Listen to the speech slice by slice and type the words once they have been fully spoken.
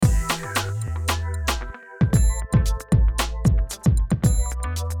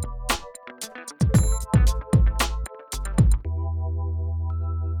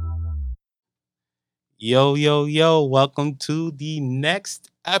Yo, yo, yo, welcome to the next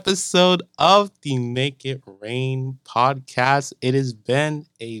episode of the Make It Rain podcast. It has been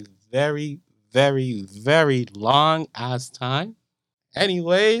a very long ass time.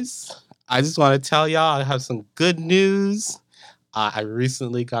 Anyways, I just want to tell y'all I have some good news. I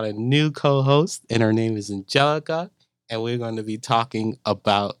recently got a new co host, and her name is Angelica, and we're going to be talking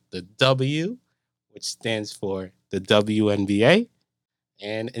about the W, which stands for the WNBA.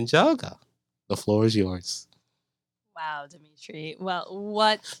 And Angelica, the floor is yours. Wow, Dimitri. Well,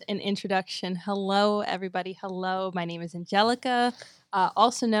 what an introduction. Hello, everybody. Hello. My name is Angelica,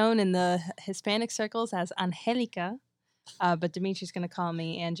 also known in the Hispanic circles as Angelica. But Dimitri's going to call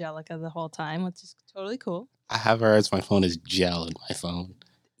me Angelica the whole time, which is totally cool. I have her as my phone is gel in my phone.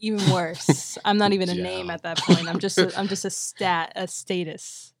 Even worse. I'm not even a name Gel. at that point. I'm just a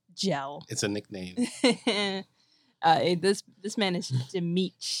status. Gel. It's a nickname. This man is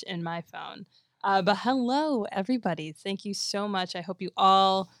Dimitri in my phone. But hello, everybody. Thank you so much. I hope you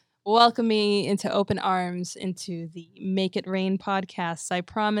all welcome me into open arms into the Make It Rain podcast. I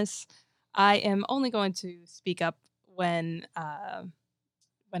promise I am only going to speak up when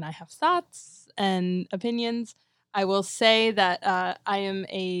I have thoughts and opinions. I will say that I am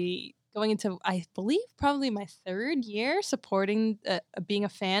going into, I believe, probably my third year supporting, being a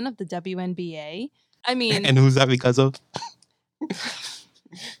fan of the WNBA. I mean, And who's that because of?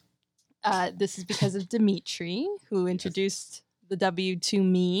 This is because of Dimitri, who introduced the W to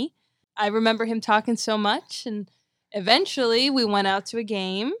me. I remember him talking so much, and eventually we went out to a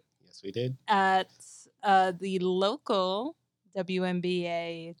game. Yes, we did. At the local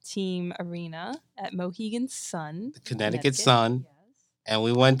WNBA team arena at Mohegan Sun. The Connecticut Sun. Yes. And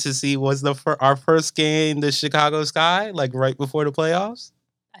we went to see, our first game, the Chicago Sky, like right before the playoffs?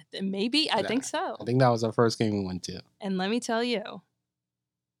 I think so. I think that was our first game we went to. And let me tell you,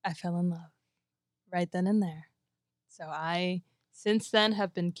 I fell in love right then and there. So I, since then,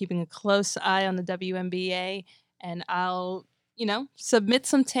 have been keeping a close eye on the WNBA, and I'll, submit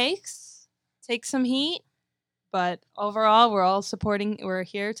some takes, take some heat. But overall, we're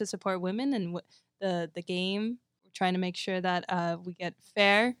here to support women and the game. We're trying to make sure that we get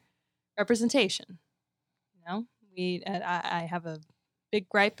fair representation. I have a big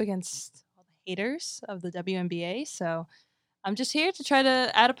gripe against all the haters of the WNBA, so I'm just here to try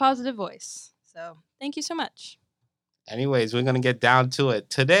to add a positive voice. So thank you so much. Anyways, we're going to get down to it.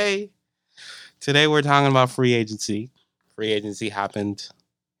 Today we're talking about free agency. Free agency happened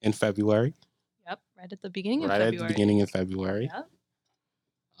in February. Yep, right at the beginning of February. Yep.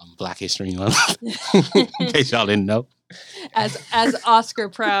 Black History Month, in case y'all didn't know. As Oscar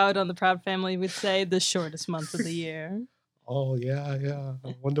Proud on the Proud Family would say, the shortest month of the year. Oh, yeah.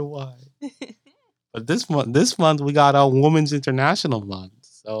 I wonder why. But this month we got our Women's International Month.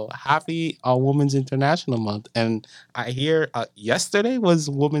 So happy Women's International Month. And I hear yesterday was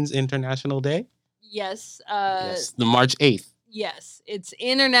Women's International Day. Yes. Yes, the March 8th. Yes, it's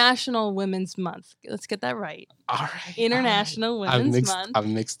International Women's Month. Let's get that right. All right. International Women's Month. I've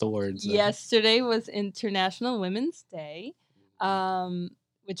mixed the words. Yesterday was International Women's Day,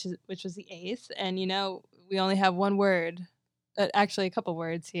 which was the 8th. And, we only have one word. Actually, a couple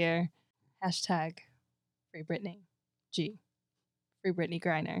words here. Hashtag Free Britney. Free Britney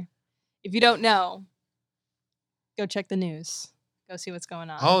Griner. If you don't know, go check the news. Go see what's going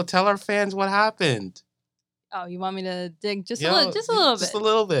on. Oh, tell our fans what happened. Oh, you want me to dig just a little bit? Just a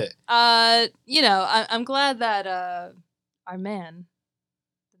little bit. I'm glad that our man,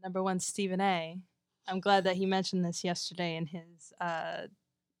 the number one Stephen A., I'm glad that he mentioned this yesterday in his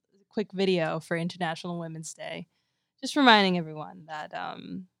quick video for International Women's Day. Just reminding everyone that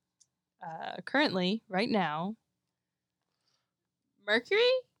currently, right now, Mercury?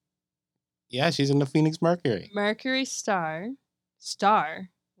 Yeah, she's in the Phoenix Mercury. Mercury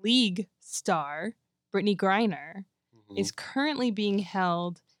league star, Britney Griner, is currently being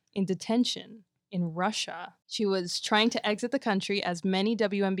held in detention in Russia. She was trying to exit the country, as many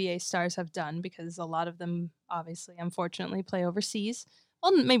WNBA stars have done, because a lot of them, obviously, unfortunately, play overseas.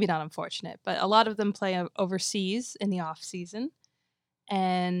 Well, maybe not unfortunate, but a lot of them play overseas in the off season.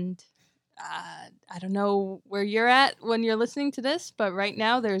 And I don't know where you're at when you're listening to this, but right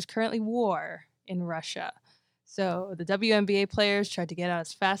now there is currently war in Russia. So the WNBA players tried to get out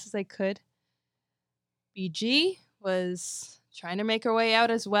as fast as they could. BG was trying to make her way out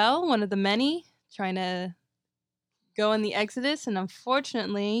as well, one of the many trying to go in the exodus, and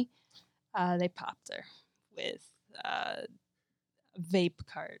unfortunately, they popped her with a vape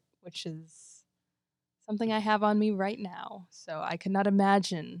cart, which is something I have on me right now. So I could not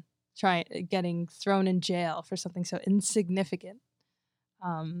imagine getting thrown in jail for something so insignificant.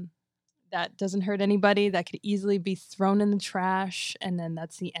 that doesn't hurt anybody, that could easily be thrown in the trash, and then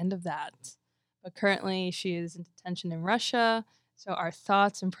that's the end of that. But currently, she is in detention in Russia, so our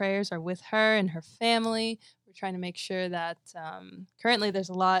thoughts and prayers are with her and her family. We're trying to make sure that currently there's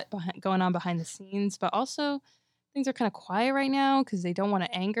a lot going on behind the scenes, but also things are kind of quiet right now because they don't want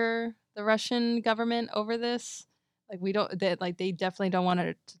to anger the Russian government over this. They definitely don't want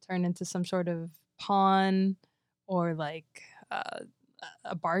it to turn into some sort of pawn or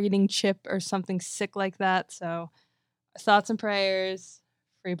a bargaining chip or something sick like that. So thoughts and prayers.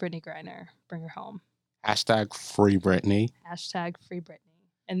 Free Brittany Griner. Bring her home. Hashtag free Brittany. Hashtag free Brittany.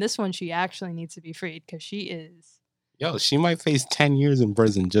 And this one, she actually needs to be freed because she is. Yo, she might face 10 years in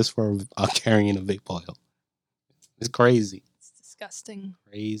prison just for carrying a vape oil. It's crazy. It's disgusting.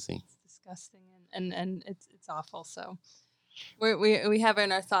 Crazy. It's disgusting, and it's awful. So we have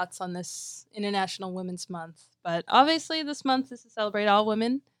in our thoughts on this International Women's Month, but obviously this month is to celebrate all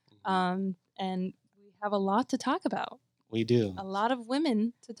women, and we have a lot to talk about. We do. A lot of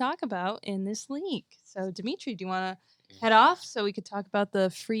women to talk about in this league. So, Dimitri, do you want to head off so we could talk about the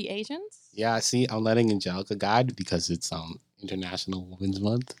free agents? Yeah, see, I'm letting Angelica guide because it's International Women's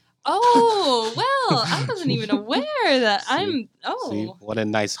Month. Oh, well, I wasn't even aware that See, what a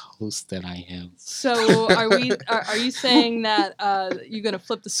nice host that I am. So are you saying that you're going to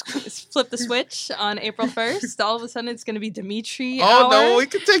flip the switch on April 1st? All of a sudden it's going to be Dimitri hour? No, we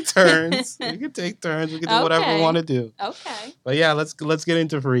can take turns. We can do whatever we want to do. Okay. But yeah, let's get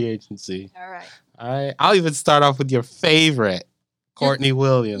into free agency. All right. I'll even start off with your favorite, Courtney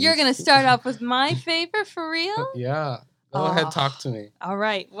Williams. You're going to start off with my favorite for real? Yeah. Go ahead, talk to me. All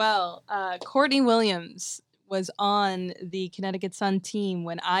right. Well, Courtney Williams was on the Connecticut Sun team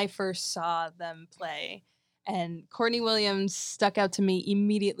when I first saw them play. And Courtney Williams stuck out to me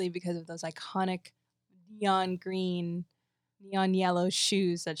immediately because of those iconic neon green, neon yellow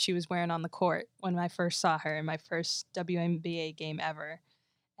shoes that she was wearing on the court when I first saw her in my first WNBA game ever.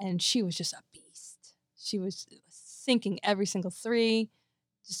 And she was just a beast. She was sinking every single three,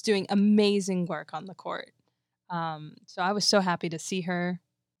 just doing amazing work on the court. So I was so happy to see her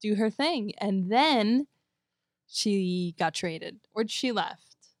do her thing. And then she got traded. Or she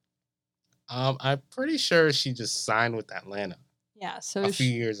left. I'm pretty sure she just signed with Atlanta. Yeah, so a few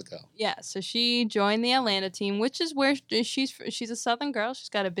years ago. Yeah, so she joined the Atlanta team, which is where she's a Southern girl. She's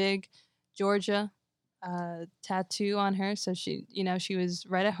got a big Georgia tattoo on her, so she was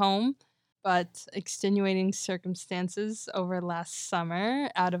right at home. But extenuating circumstances over last summer,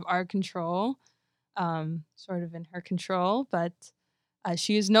 out of our control. Sort of in her control, but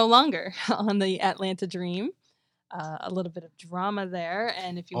she is no longer on the Atlanta Dream. A little bit of drama there,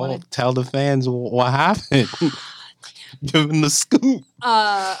 and if you want to tell the fans what happened, give them the scoop.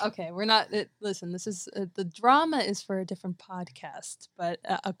 Okay, we're not. Listen, this is the drama is for a different podcast, but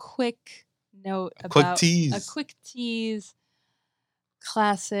a quick note a quick tease.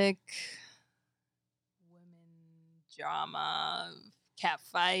 Classic women drama, cat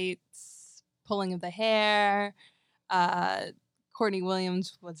fights. Pulling of the hair. Courtney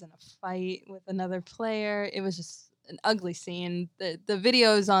Williams was in a fight with another player. It was just an ugly scene. The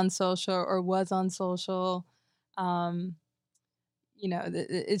video is on social or was on social.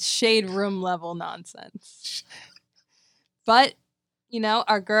 It's shade room level nonsense. But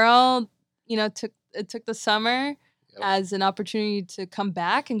our girl, took the summer as an opportunity to come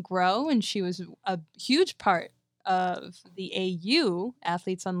back and grow, and she was a huge part of the AU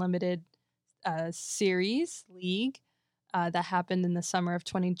Athletes Unlimited series league that happened in the summer of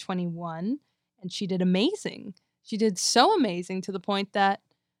 2021, and she did amazing. She did so amazing to the point that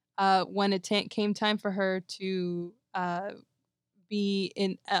when it came time for her to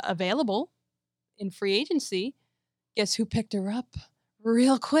be available in free agency, guess who picked her up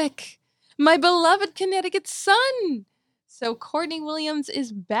real quick? My beloved Connecticut Sun. So Courtney Williams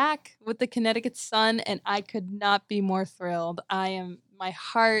is back with the Connecticut Sun, and I could not be more thrilled. My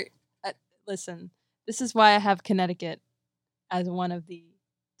heart. Listen, this is why I have Connecticut as one of the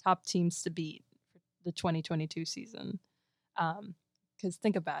top teams to beat for the 2022 season. Because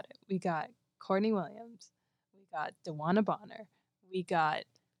think about it. We got Courtney Williams. We got DeWanna Bonner. We got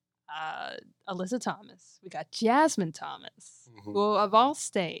Alyssa Thomas. We got Jasmine Thomas, who have all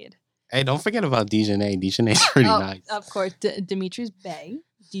stayed. Hey, don't forget about Dejanay. Dejanay's pretty nice. Of course, Dimitri's bae,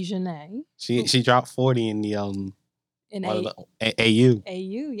 Dejanay. She dropped 40 in the in AU.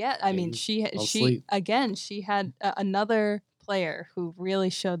 Yeah. I mean, she had another player who really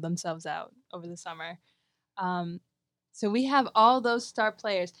showed themselves out over the summer. So we have all those star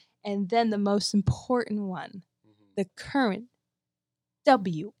players, and then the most important one, the current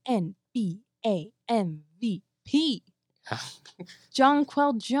WNBA MVP,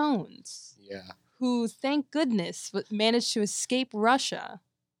 Jonquel Jones, Yeah. who, thank goodness, managed to escape Russia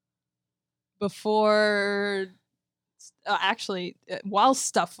before, while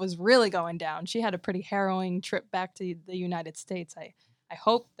stuff was really going down. She had a pretty harrowing trip back to the United States. I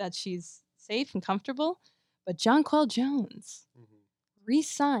hope that she's safe and comfortable. But Jonquel Jones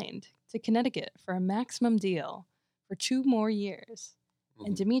re-signed to Connecticut for a maximum deal for 2 more years.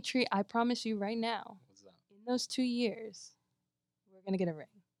 And Dimitri, I promise you right now, in those 2 years, we're going to get a ring.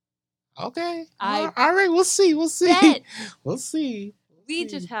 Okay. All right. We'll see. We'll see. Bet. We'll see. We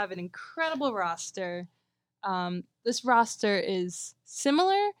just have an incredible roster. This roster is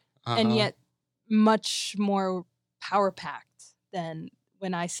similar and yet much more power-packed than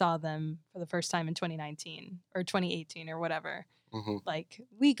when I saw them for the first time in 2019 or 2018 or whatever. Like,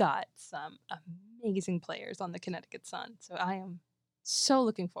 we got some amazing players on the Connecticut Sun. So I am so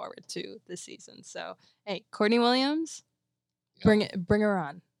looking forward to this season. So, hey, Courtney Williams, bring her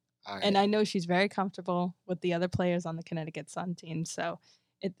on. Right. And I know she's very comfortable with the other players on the Connecticut Sun team. So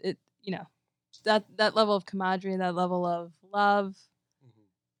it that level of camaraderie, that level of love,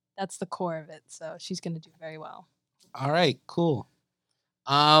 that's the core of it. So she's going to do very well. All right, cool.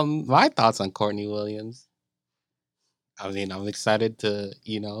 My thoughts on Courtney Williams. I mean, I'm excited to,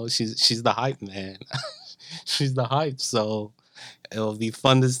 she's the hype, man. She's the hype. So it'll be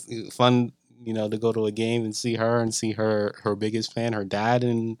fun, to go to a game and see her biggest fan, her dad,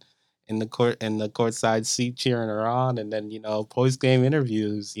 in the courtside seat cheering her on, and then post game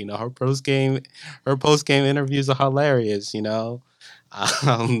interviews. Her post game interviews are hilarious. There are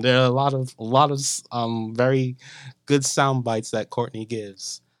a lot of very good sound bites that Courtney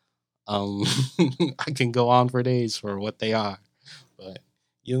gives. I can go on for days for what they are, but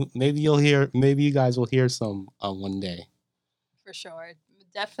maybe you guys will hear some one day. For sure.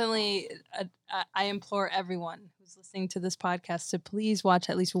 Definitely, I implore everyone who's listening to this podcast to please watch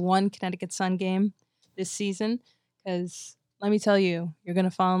at least one Connecticut Sun game this season, because let me tell you, you're going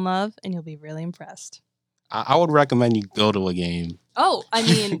to fall in love and you'll be really impressed. I would recommend you go to a game. Oh, I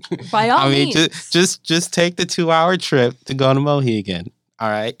mean, by all means. Just take the 2-hour trip to go to Mohegan. All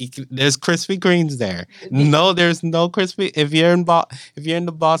right, there's Krispy Kremes there. No, there's no Krispy. If you're in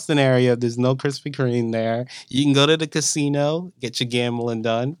the Boston area, there's no Krispy Kreme there. You can go to the casino, get your gambling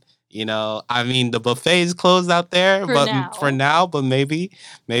done. I mean, the buffet is closed out there, for now. But maybe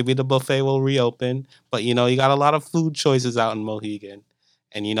the buffet will reopen. But you got a lot of food choices out in Mohegan,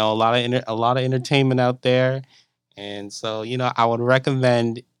 and a lot of entertainment out there. And so I would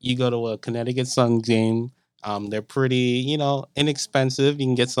recommend you go to a Connecticut Sun game. They're pretty, inexpensive. You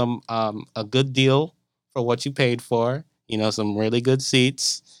can get some a good deal for what you paid for. Some really good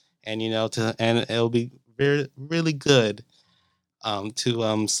seats, and and it'll be very, really good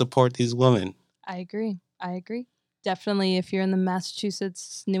to support these women. I agree. Definitely, if you're in the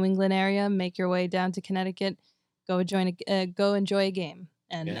Massachusetts, New England area, make your way down to Connecticut. Go enjoy a game.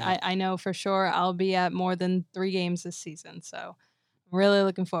 And I know for sure I'll be at more than 3 games this season. So I'm really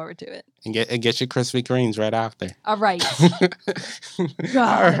looking forward to it. And get your Krispy Kremes right after. All right.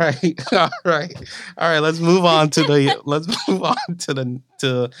 All right. Let's move on to the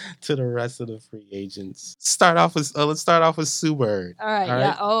rest of the free agents. Let's start off with Sue Bird. All right.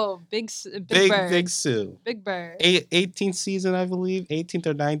 Yeah. Oh, big Bird. Big Sue. Big Bird. 18th season, I believe, 18th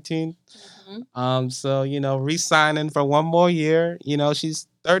or 19th. So re-signing for 1 more year. She's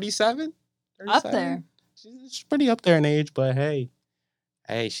 37. Up there. She's pretty up there in age, but hey,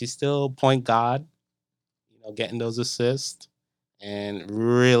 she's still point guard. Getting those assists, and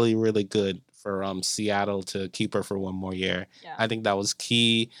really, really good for Seattle to keep her for 1 more year. Yeah. I think that was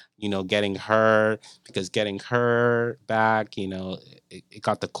key. Getting her back. It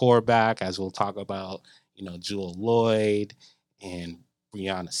got the core back, as we'll talk about. Jewel Lloyd and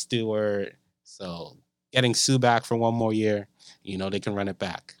Breanna Stewart. So getting Sue back for 1 more year, they can run it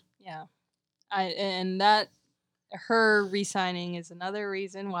back. Yeah, and that her re-signing is another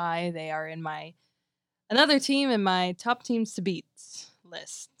reason why they are another team in my top teams to beat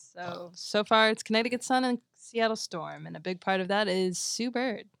list. So far it's Connecticut Sun and Seattle Storm, and a big part of that is Sue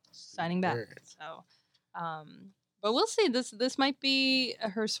Bird signing back. So, but we'll see. This might be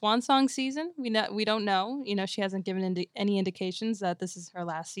her swan song season. We don't know. She hasn't given any indications that this is her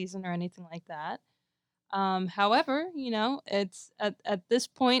last season or anything like that. However, it's at this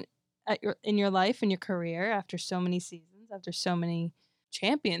point in your life, in your career, after so many seasons, after so many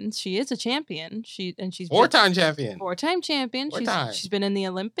champions, she is a champion. She's 4-time champion. 4-time champion. She's been in the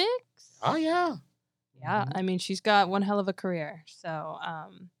Olympics. Oh yeah. Yeah, I mean, she's got one hell of a career. So,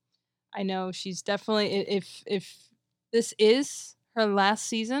 I know she's definitely, if this is her last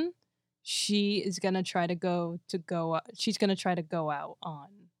season, she is gonna try to go she's gonna try to go out on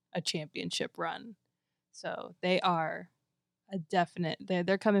a championship run. So they are a definite.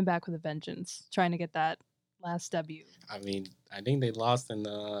 They're coming back with a vengeance, trying to get that last W. I mean, I think they lost in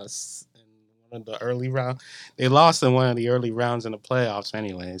one of the early round. They lost in one of the early rounds in the playoffs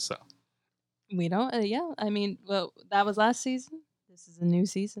anyway. So We don't. Yeah, I mean, well, that was last season. This is a new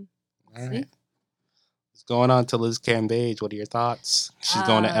season. all right. What's going on to Liz Cambage? What are your thoughts? She's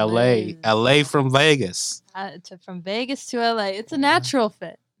going to LA. Liz. LA from Vegas. From Vegas to LA. It's a natural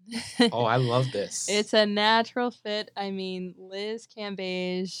fit. Oh, I love this. It's a natural fit. I mean, Liz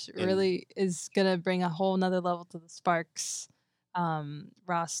Cambage really is gonna bring a whole nother level to the Sparks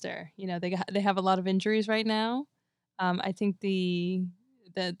roster. You know, they have a lot of injuries right now. I think the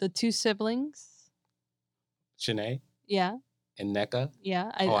two siblings. Shanae Yeah. and NECA.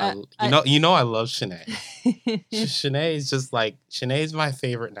 Yeah. I love Shanae. Shanae is just like Shanae's my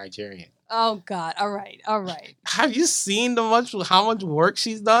favorite Nigerian. Oh God! All right. Have you seen how much work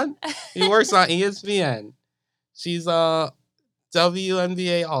she's done? She works on ESPN. She's a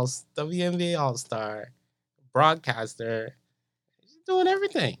WNBA All Star broadcaster. She's doing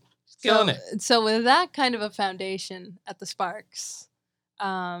everything. She's killing it. So with that kind of a foundation at the Sparks,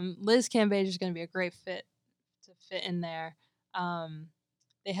 Liz Cambage is going to be a great fit to fit in there.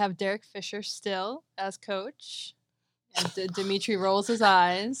 They have Derek Fisher still as coach. And Dimitri rolls his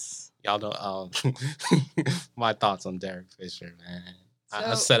eyes. Y'all know my thoughts on Derek Fisher, man.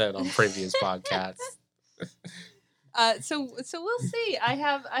 I said it on previous podcasts. So we'll see. I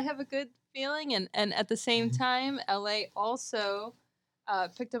have a good feeling, and at the same time, LA also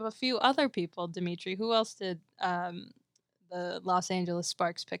picked up a few other people. Dimitri, who else did the Los Angeles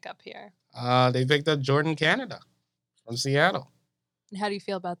Sparks pick up here? They picked up Jordan Canada from Seattle. And how do you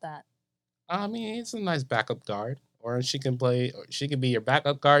feel about that? I mean, it's a nice backup guard. Or she can play. Or she can be your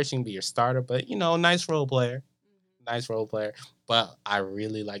backup guard. She can be your starter. But nice role player. Mm-hmm. Nice role player. But I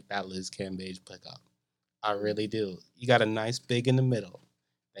really like that Liz Cambage pickup. I really do. You got a nice big in the middle.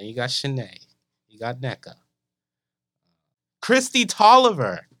 Then you got Shanae. You got NECA. Christy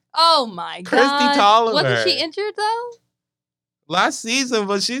Tolliver. Oh my God. Christy Tolliver. Wasn't she injured though? Last season,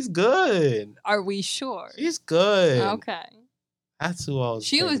 but she's good. Are we sure? She's good. Okay. That's who I was.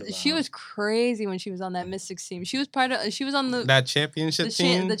 She was crazy when she was on that Mystics team. She was on that championship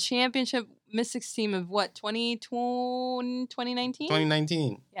team. The championship Mystics team of what, 2019?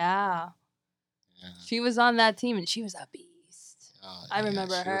 2019. Yeah. She was on that team and she was a beast. I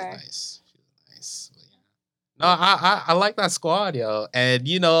remember her. She was nice. But no, I like that squad, yo. And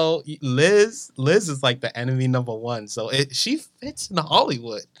Liz is like the enemy number one. So she fits in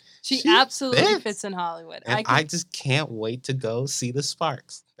Hollywood. She absolutely fits in Hollywood. And I just can't wait to go see the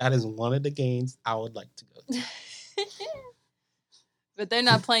Sparks. That is one of the games I would like to go to. But they're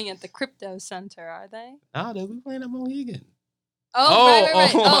not playing at the Crypto Center, are they? No, they'll be playing at Mohegan.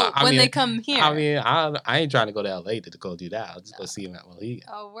 Right. When they come here. I mean, I ain't trying to go to LA to go do that. I'll just go see them at Mohegan.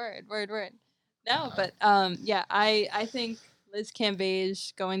 Oh, word. No, but I think Liz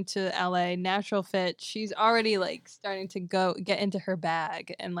Cambage going to LA, natural fit. She's already like starting to get into her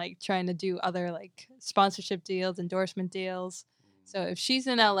bag and like trying to do other like sponsorship deals, endorsement deals. So if she's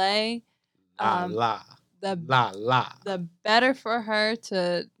in LA, the better for her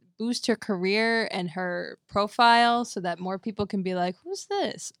to boost her career and her profile so that more people can be like, who's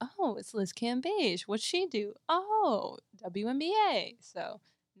this? Oh, it's Liz Cambage. What's she do? Oh, WNBA. So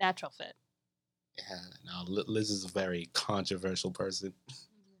natural fit. Yeah, no, Liz is a very controversial person,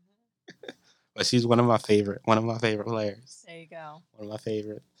 but she's one of my favorite players. There you go. One of my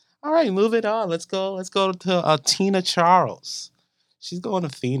favorite. All right, move it on. Let's go to Tina Charles. She's going to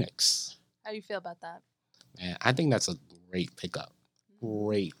Phoenix. How do you feel about that? Man, I think that's a great pickup.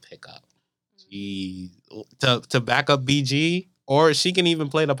 Great pickup. She to back up BG, or she can even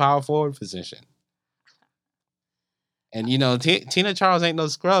play the power forward position. And, Tina Charles ain't no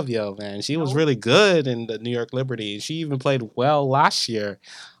scrub, yo, man. She was really good in the New York Liberty. She even played well last year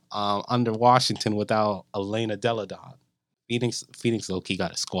under Washington without Elena Deladon. Phoenix low-key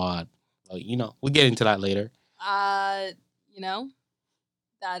got a squad. But, we'll get into that later. That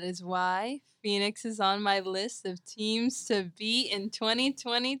is why Phoenix is on my list of teams to be in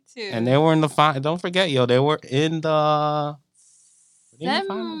 2022. And they were in the final. Don't forget, yo, they were in the...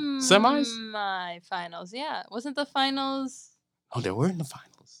 Semi-finals, yeah. Wasn't the finals? Oh, they were in the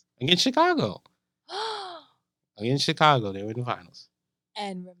finals against Chicago. Against Chicago, they were in the finals.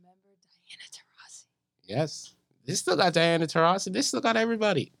 And remember Diana Taurasi. Yes, they still got Diana Taurasi. They still got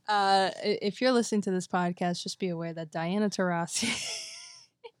everybody. If you're listening to this podcast, just be aware that Diana Taurasi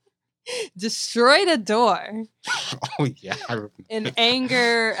destroyed a door Oh yeah, I remember. in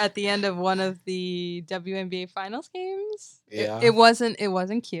anger at the end of one of the WNBA finals games. Yeah. It wasn't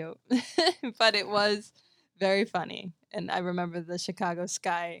cute, but it was very funny. And I remember the Chicago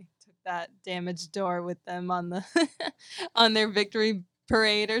Sky took that damaged door with them on the on their victory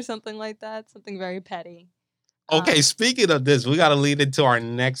parade or something like that. Something very petty. Okay, speaking of this, we got to lead into our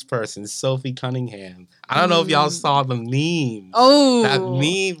next person, Sophie Cunningham. I don't know if y'all saw the meme. Oh, that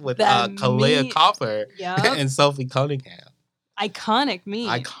meme with that Kalia meme. Copper Yep. and Sophie Cunningham. Iconic meme.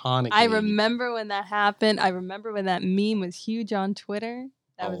 Iconic. I meme. remember when that happened. I remember when that meme was huge on Twitter.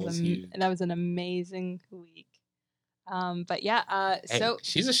 That was huge. That was an amazing week. But yeah, Hey, so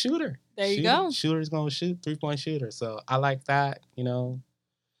she's a shooter. There you go. Shooter's gonna shoot, 3-point shooter. So I like that. You know,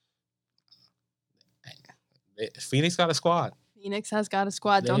 Phoenix got a squad. Phoenix has got a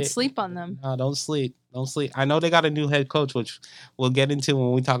squad. Don't sleep on them. No, don't sleep. Don't sleep. I know they got a new head coach, which we'll get into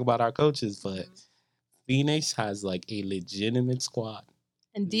when we talk about our coaches, but Phoenix has like a legitimate squad.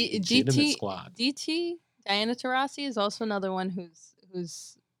 And DT Diana Taurasi is also another one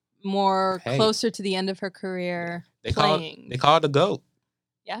who's more closer to the end of her career playing. They call it the GOAT.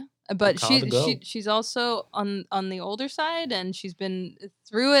 Yeah, but she's also on the older side, and she's been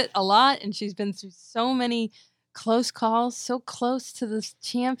through it a lot, and she's been through so many close calls, so close to this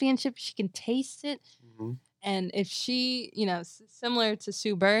championship. She can taste it. Mm-hmm. And if she, similar to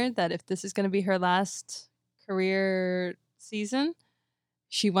Sue Bird, that if this is going to be her last career season,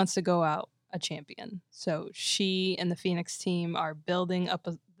 she wants to go out a champion. So she and the Phoenix team are building up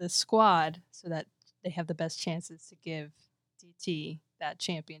the squad so that they have the best chances to give DT that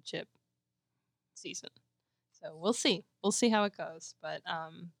championship season. So we'll see. We'll see how it goes. But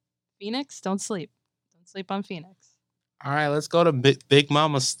Phoenix, don't sleep. Don't sleep on Phoenix. All right, let's go to Big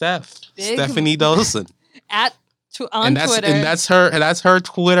Mama Stephanie Dolson. On Twitter. And that's her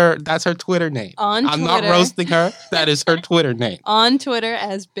Twitter. That's her Twitter name. I'm not roasting her. That is her Twitter name. On Twitter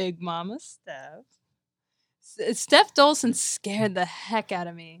as Big Mama Steph. Steph Dolson scared the heck out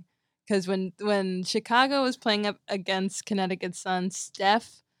of me. Because when Chicago was playing up against Connecticut Sun,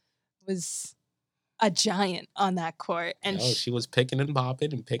 Steph was a giant on that court. And she was picking and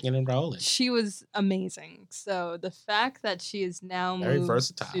popping and picking and rolling. She was amazing. So the fact that she is now very moved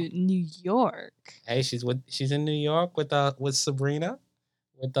versatile to New York. Hey, she's in New York with Sabrina,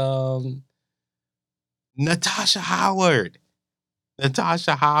 with Natasha Howard. I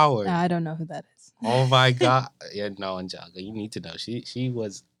don't know who that is. Oh my God. Yeah, no, Angelica, you need to know. She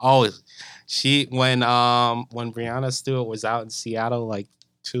was always when Breanna Stewart was out in Seattle like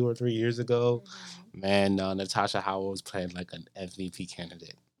 2 or 3 years ago, man, Natasha Howard was playing like an MVP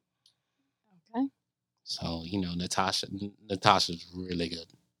candidate. Okay. So, Natasha's really good.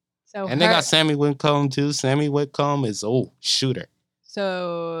 So they got Sammy Whitcomb too. Sammy Whitcomb is shooter.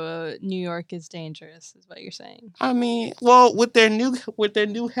 So New York is dangerous, is what you're saying. I mean, well, with their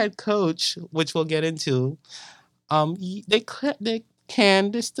new head coach, which we'll get into, they're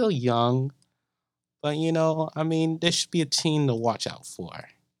still young, but there should be a team to watch out for.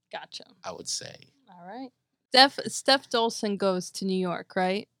 Gotcha. I would say. All right. Steph Dolson goes to New York,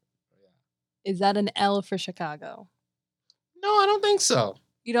 right? Yeah. Is that an L for Chicago? No, I don't think so.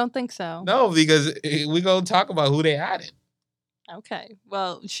 You don't think so? No, because we're going to talk about who they added. Okay.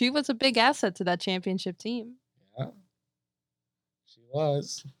 Well, she was a big asset to that championship team. Yeah. She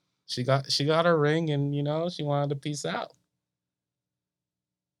was. She got her ring and, she wanted to peace out.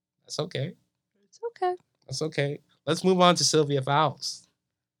 That's okay. It's okay. That's okay. Let's move on to Sylvia Fowles.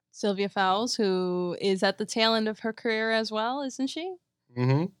 Sylvia Fowles, who is at the tail end of her career as well, isn't she?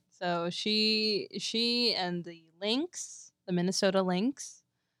 Mm-hmm. So she and the Lynx, the Minnesota Lynx,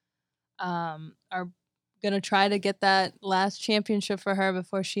 are gonna try to get that last championship for her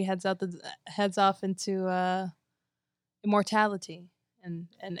before she heads off into immortality and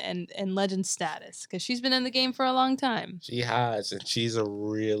legend status, because she's been in the game for a long time. She has, and she's a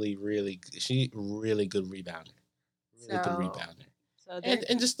really good rebounder. Good rebounder.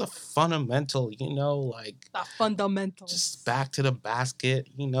 And just the fundamental, the fundamentals. Just back to the basket,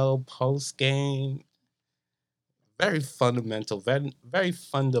 post game. Very fundamental, very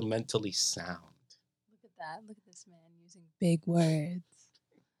fundamentally sound. Look at that. Look at this man using big words.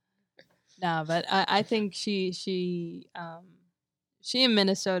 No, but I think she and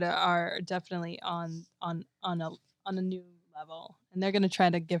Minnesota are definitely on a new level, and they're gonna try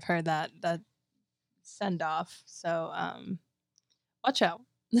to give her that send off. So watch out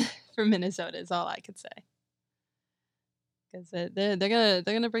for Minnesota is all I could say, because they're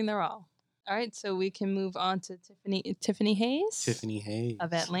gonna bring their all. All right, so we can move on to Tiffany Hayes. Tiffany Hayes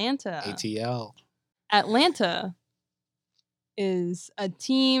of Atlanta. ATL. Atlanta is a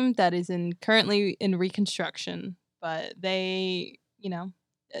team that is currently in reconstruction, but they,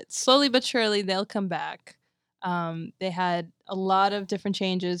 slowly but surely they'll come back. They had a lot of different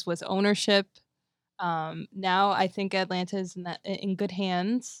changes with ownership. Now I think Atlanta is in good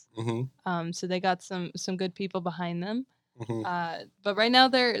hands. So they got some good people behind them. But right now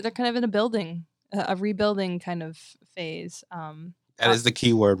they're kind of in a rebuilding kind of phase. That is the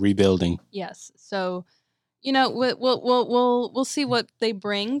key word, rebuilding. Yes. So, we'll see what they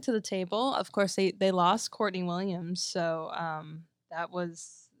bring to the table. Of course, they lost Courtney Williams, so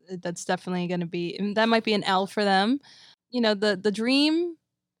that's definitely going to be, that might be an L for them. The Dream,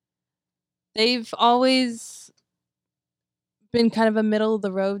 they've always been kind of a middle of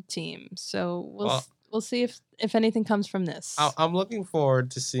the road team, so we'll see if anything comes from this. I'm looking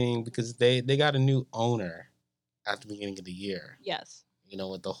forward to seeing, because they got a new owner at the beginning of the year. Yes.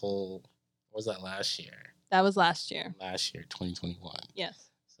 With the whole, what was that last year? That was last year. 2021.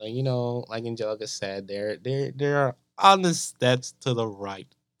 Yes. So, like Angelica said, they're on the steps to the right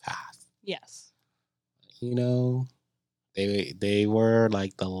path. Yes. They were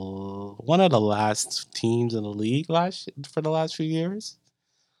like one of the last teams in the league for the last few years.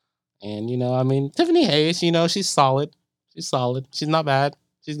 And Tiffany Hayes, she's solid. She's solid. She's not bad.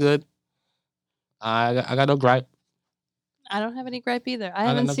 She's good. I got no gripe. I don't have any gripe either. I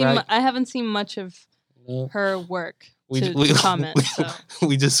haven't seen much of her work to comment.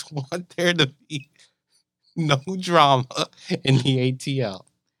 We just want there to be no drama in the ATL.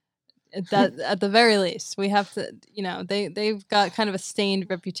 At the very least, we have to. They've got kind of a stained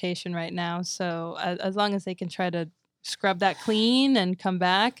reputation right now. So as long as they can try to scrub that clean and come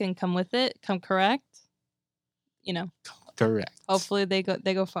back and come correct. Correct. Hopefully they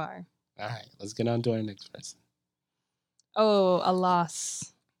go far. All right, let's get on to our next person. Oh, a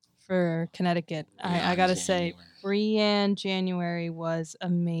loss for Connecticut. I gotta say, Brianne January was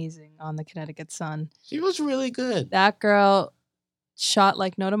amazing on the Connecticut Sun. She was really good. That girl shot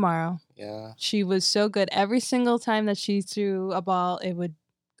like no tomorrow. Yeah. She was so good. Every single time that she threw a ball, it would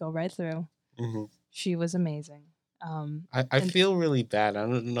go right through. Mm-hmm. She was amazing. I feel really bad. I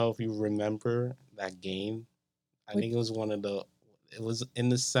don't know if you remember that game. I think it was it was in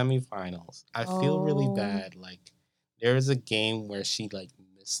the semifinals. I feel really bad. Like, there was a game where she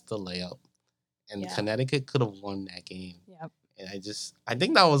missed the layup, and Connecticut could have won that game. Yep. And I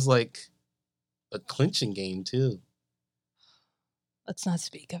think that was a clinching game too. Let's not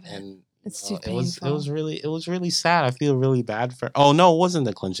speak of it. And it's too painful. It was really sad. I feel really bad for. Oh no, it wasn't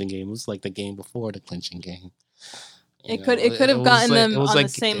the clinching game. It was the game before the clinching game. It could have gotten them on the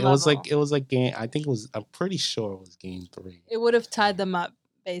same level. It was game. I think it was. I'm pretty sure it was game 3. It would have tied them up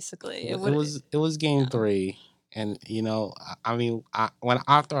basically. It was game 3, and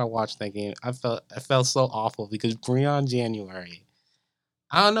after I watched that game, I felt so awful because Brianne January,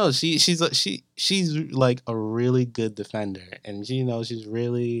 I don't know. She's a really good defender, and she's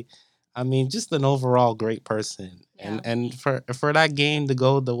really, just an overall great person. Yeah. And for that game to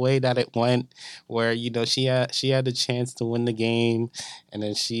go the way that it went, where she had the chance to win the game, and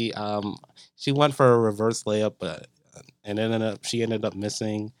then she went for a reverse layup, and she ended up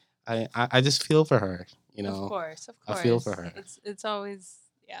missing. I just feel for her. Of course. I feel for her. It's always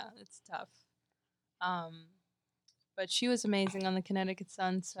it's tough. But she was amazing on the Connecticut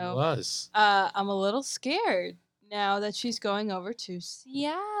Sun. So she was. I'm a little scared now that she's going over to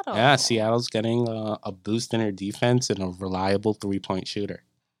Seattle. Yeah, Seattle's getting a boost in her defense and a reliable 3-point shooter.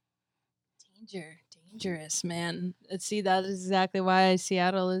 Dangerous, man. See, that is exactly why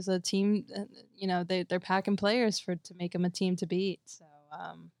Seattle is a team. They're packing players to make them a team to beat. So,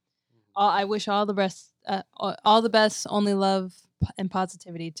 I wish all the best, only love and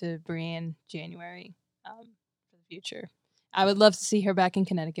positivity to Brianne January for the future. I would love to see her back in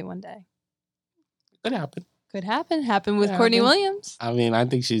Connecticut one day. Could happen. Could happen. Happen with Courtney Williams. I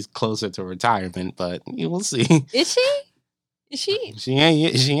think she's closer to retirement, but we'll see. Is she? Is she? She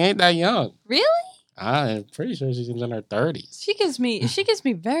ain't that young. Really? I'm pretty sure she's in her 30s. She gives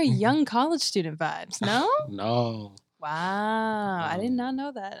me very young college student vibes. No. No. Wow, I did not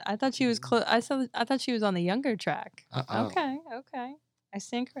know that. I thought she was close. I thought she was on the younger track. Okay. I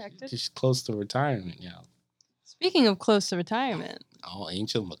stand corrected. She's close to retirement, yeah. Speaking of close to retirement. Oh,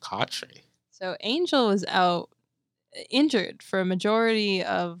 Angel McCautry. So Angel was out injured for a majority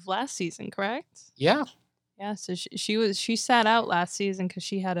of last season, correct? Yeah. Yeah, so she sat out last season because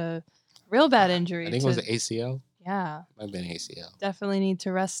she had a real bad injury. I think it was an ACL. Yeah. Might have been ACL. Definitely need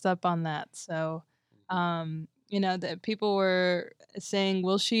to rest up on that. So, that people were saying,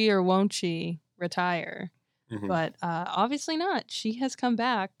 will she or won't she retire? Mm-hmm. But obviously not. She has come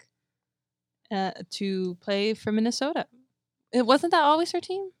back to play for Minnesota. It wasn't that always her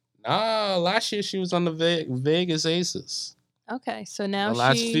team? Nah, last year she was on the Vegas Aces. Okay, so now The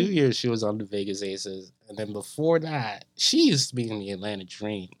last few years she was on the Vegas Aces, and then before that, she used to be in the Atlanta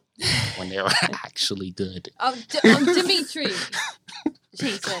Dream when they were actually good. Dimitri.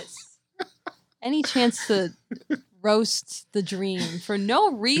 Jesus. Any chance to roast the Dream for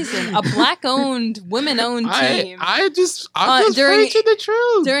no reason? A black-owned, women-owned team. I'm just preaching the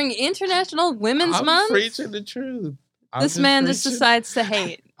truth. During International Women's Month? I'm preaching the truth. This man just decides to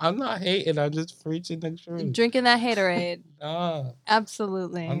hate. I'm not hating. I'm just preaching the truth. Drinking that haterade. Nah.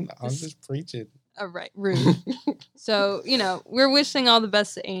 Absolutely. I'm just preaching. All right. Rude. So, we're wishing all the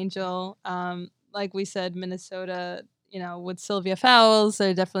best to Angel. Like we said, Minnesota, with Sylvia Fowles,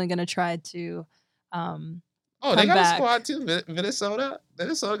 they're definitely going to try to they got a squad too. Minnesota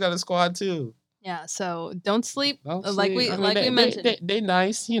got a squad too. Yeah, so don't sleep. We mentioned. They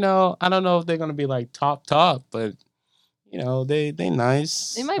nice, I don't know if they're gonna be like top, but they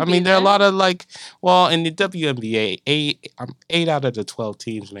nice. They might there are a lot of in the WNBA, 8 out of the 12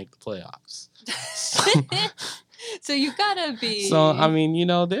 teams make the playoffs. So you gotta be. So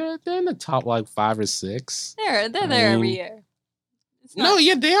they're in the top 5 or 6. They're there every year.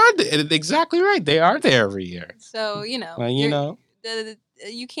 They are exactly right. They are there every year. So you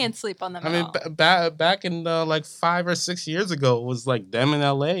can't sleep on them. Back in 5 or 6 years ago, it was them in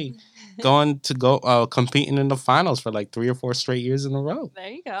LA competing in the finals for 3 or 4 straight years in a row. There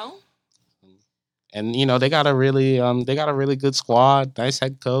you go. And they got a really good squad, nice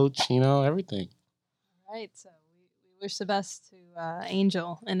head coach, everything. Right. So we wish the best to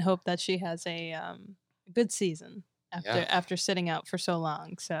Angel and hope that she has a good season after sitting out for so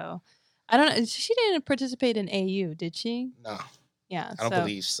long. So I don't know. She didn't participate in AU, did she? No. Yeah, I don't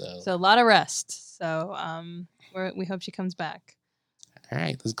believe so. So a lot of rest. So we hope she comes back. All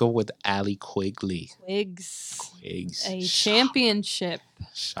right, let's go with Allie Quigley. Quigs. A championship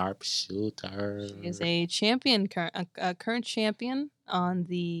sharpshooter. She is a champion, a current champion on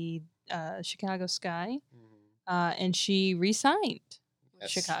the Chicago Sky, and she re-signed with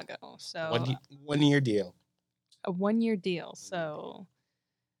Chicago. So 1 year deal. A 1 year deal. So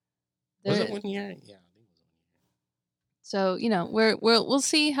was it 1 year? Yeah. So we'll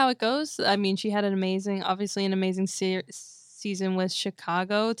see how it goes. I mean, she had an amazing season with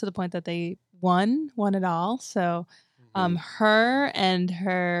Chicago to the point that they won it all. So, her and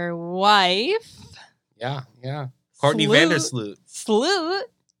her wife, Courtney Vandersloot,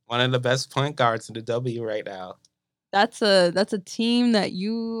 one of the best point guards in the W right now. That's a team that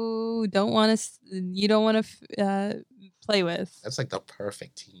you don't want to play with. That's the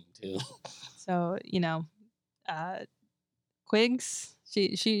perfect team too. So Quigs,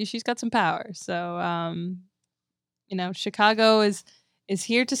 she's got some power. So Chicago is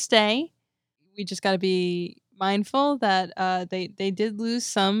here to stay. We just got to be mindful that they did lose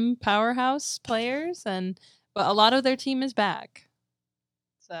some powerhouse players, but a lot of their team is back.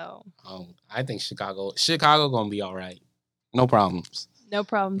 So I think Chicago gonna be all right. No problems. No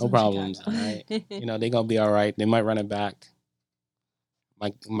problems. All right. They're gonna be all right. They might run it back.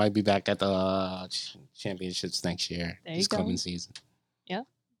 Might be back at the championships next year. This coming season. Yeah,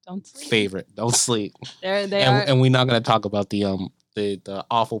 don't sleep. Favorite, don't sleep. And we're not gonna talk about the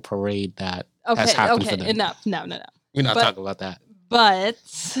awful parade that has happened for them. Enough. No. We're not talking about that. But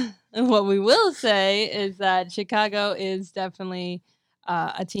what we will say is that Chicago is definitely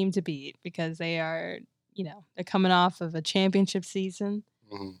a team to beat because they are, they're coming off of a championship season.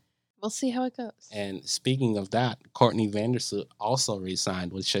 Mm-hmm. We'll see how it goes. And speaking of that, Courtney Vandersloot also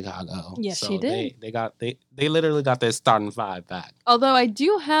re-signed with Chicago. Yes, she did. They literally got their starting 5 back. Although I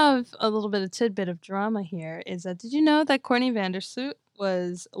do have a little bit of tidbit of drama here. Is that did you know that Courtney Vandersloot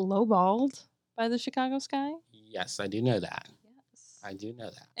was lowballed by the Chicago Sky? Yes, I do know that. Yes, I do know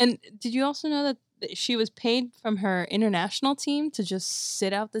that. And did you also know that she was paid from her international team to just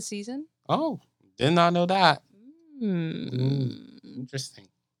sit out the season? Oh, did not know that. Interesting.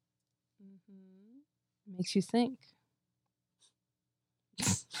 Makes you think.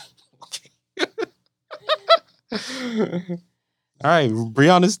 Okay. All right,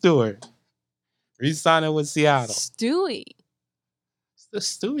 Breonna Stewart re-signing with Seattle.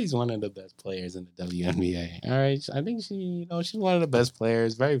 Stewie's one of the best players in the WNBA. All right, I think she's one of the best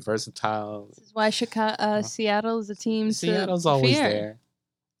players. Very versatile. This is why Seattle is a team. Seattle's always there.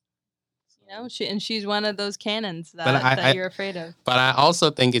 She's one of those cannons that you're afraid of. But I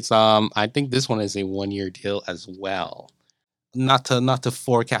also think it's I think this one is a 1 year deal as well. Not to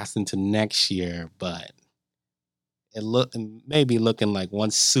forecast into next year, but it may be looking like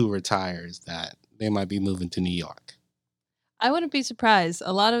once Sue retires that they might be moving to New York. I wouldn't be surprised.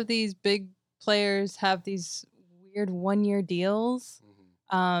 A lot of these big players have these weird 1-year deals.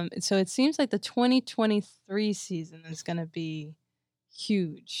 So it seems like the 2023 season is going to be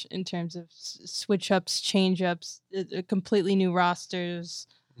huge in terms of switch ups, change ups, completely new rosters,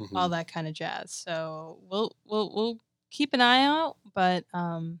 all that kind of jazz. So we'll keep an eye out, but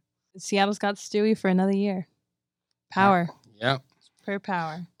Seattle's got Stewie for another year. Power. Yeah. Per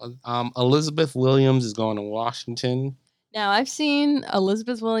power. Elizabeth Williams is going to Washington. Now, I've seen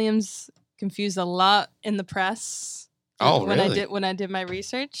Elizabeth Williams confused a lot in the press. Oh, when really? when I did my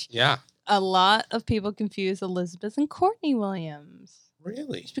research. Yeah. A lot of people confuse Elizabeth and Courtney Williams.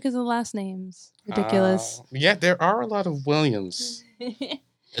 Really? Just because of the last names. Ridiculous. Yeah, there are a lot of Williams.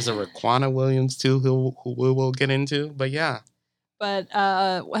 There's a Raquana Williams, too, who we will get into. But, yeah. But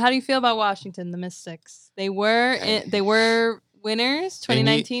how do you feel about Washington, the Mystics? They were winners,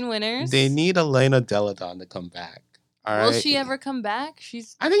 2019 winners. They need Elena Deladon to come back. Will she ever come back?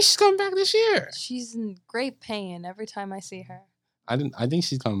 I think she's coming back this year. She's in great pain every time I see her. I think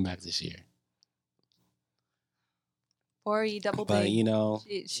she's coming back this year. Poor E-double-D. But,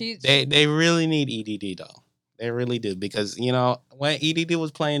 they really need EDD, though. They really do. Because, when EDD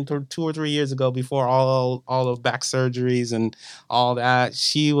was playing 2 or 3 years ago, before all the back surgeries and all that,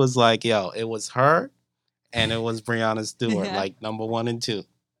 she was like, it was her and it was Breanna Stewart, like number 1 and 2.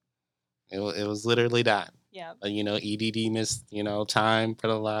 It was literally that. Yeah. But, EDD missed, time for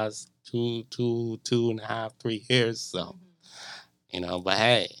the last 2.5, 3 years. So, but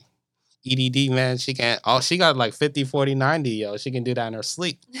hey, EDD, man, she got like 50, 40, 90, yo. She can do that in her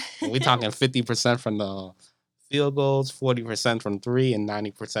sleep. And we're talking 50% from the field goals, 40% from 3, and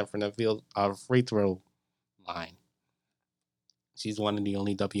 90% from the free throw line. She's one of the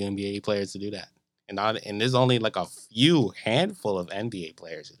only WNBA players to do that. And there's only like a handful of NBA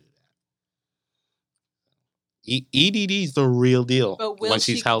players who do that. EDD is the real deal when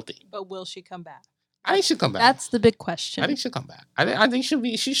she's healthy. But will she come back? I think she'll come back. That's the big question. I think she'll come back. I think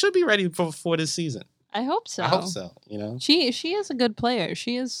she should be ready for this season. I hope so. I hope so. She is a good player.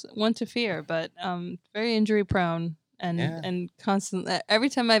 She is one to fear, but very injury prone and constant. Every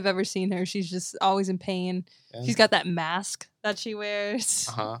time I've ever seen her, she's just always in pain. Yeah. She's got that mask that she wears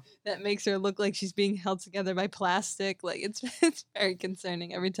that makes her look like she's being held together by plastic. Like it's very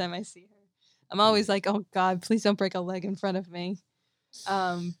concerning every time I see her. I'm always like, oh God, please don't break a leg in front of me.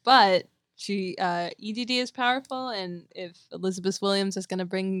 But she EDD is powerful, and if Elizabeth Williams is going to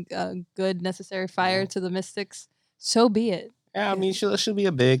bring good necessary fire to the Mystics, so be it. Yeah, I mean, she'll be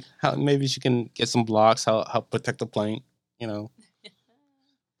a big. Maybe she can get some blocks, help protect the paint. It'll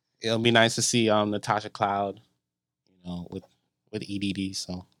be nice to see Natasha Cloud, with EDD.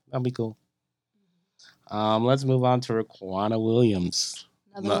 So that'll be cool. Let's move on to Raquana Williams.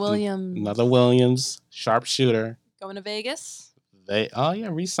 Another Williams, sharpshooter. Going to Vegas?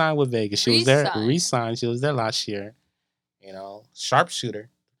 Re-signed with Vegas. She was there, re-signed. She was there last year. Sharpshooter.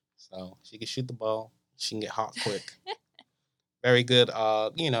 So she can shoot the ball. She can get hot quick. Very good,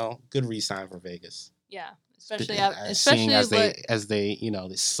 good re-sign for Vegas. Yeah. Especially as they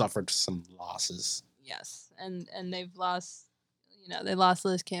they suffered some losses. Yes. And they've lost, they lost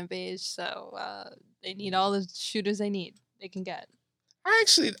Liz Cambage, so they need all the shooters they can get. I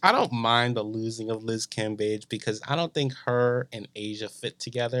don't mind the losing of Liz Cambage because I don't think her and Asia fit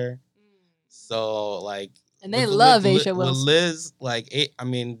together. So, and they love Asia Wilson. With Liz,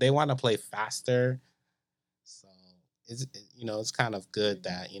 they want to play faster. So, it's kind of good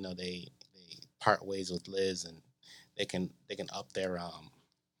that, they part ways with Liz and they can up their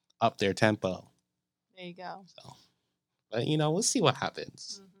tempo. There you go. So, but, we'll see what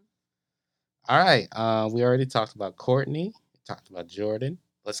happens. Mm-hmm. All right. We already talked about Courtney. Talked about Jordan.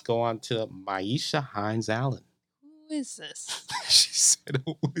 Let's go on to Maisha Hines-Allen. Who is this? She said,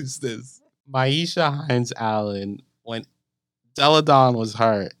 who is this? Maisha Hines-Allen, when Deladon was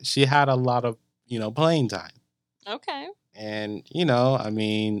hurt, she had a lot of, playing time. Okay. And,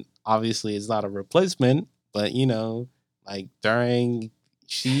 obviously it's not a replacement, but, during,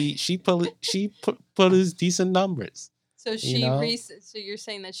 she produced decent numbers. So so you're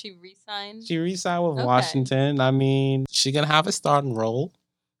saying that she re-signed? She re-signed with Washington. She's gonna have a starting role.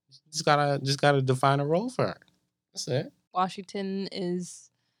 Just gotta define a role for her. That's it. Washington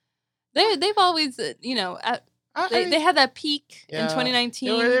is they've always they had that peak in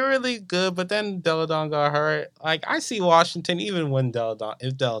 2019. They're really good, but then Deladon got hurt. I see Washington even if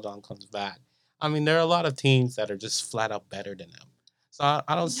Deladon comes back. There are a lot of teams that are just flat out better than them. So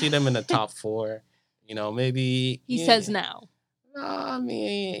I don't see them in the top 4. Maybe he says now. No,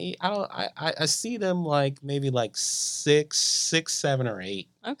 I see them maybe 6, 7, or 8.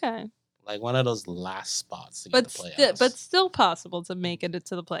 Okay. One of those last spots to get the playoffs. But still possible to make it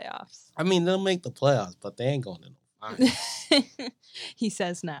to the playoffs. They'll make the playoffs, but they ain't going to no finals. He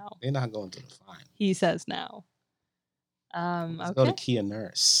says now. They're not going to the finals. He says now. Let's Okay. go to Kia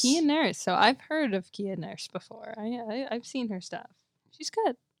Nurse. Kia Nurse. So I've heard of Kia Nurse before. I've seen her stuff. She's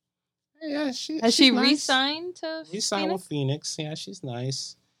good. Yeah, Has she's she nice. re-signed to Re-signed Phoenix? with Phoenix. Yeah, she's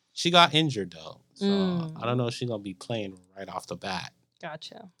nice. She got injured though, so I don't know if she's gonna be playing right off the bat.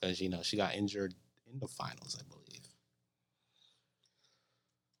 Gotcha. Because she got injured in the finals, I believe.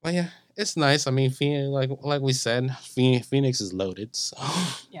 Well, yeah, it's nice. I mean, Phoenix, like we said, Phoenix is loaded. So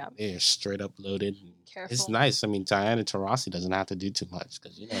Yeah. they're straight up loaded. Careful. It's nice. I mean, Diana Taurasi doesn't have to do too much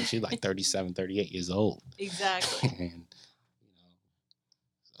because she's like 37, 38 years old. Exactly. And so but yeah.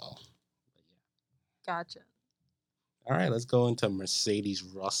 Gotcha. All right, let's go into Mercedes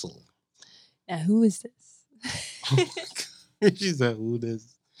Russell. Now, who is this? She said, "Who this?"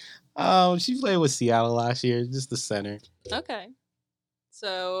 She played with Seattle last year, just the center. Okay.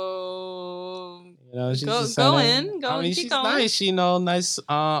 So She's go the center. keep She's going. nice. Nice.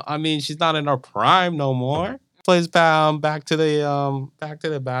 I mean, she's not in her prime no more. Plays back to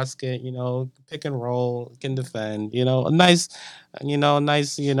the basket. Pick and roll, can defend. A nice.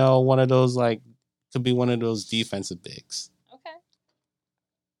 One of those could be one of those defensive bigs. Okay.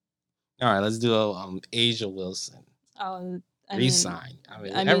 All right, let's do Asia Wilson. Oh, Resign.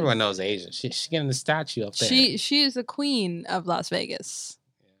 Everyone knows Asia. She's getting the statue up there. She is the queen of Las Vegas.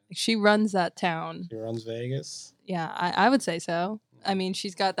 Yeah. She runs that town. She runs Vegas. Yeah, I would say so. I mean,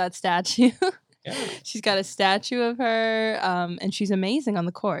 she's got that statue. Yeah. She's got a statue of her, and she's amazing on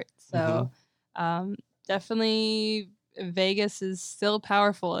the court. So, definitely Vegas is still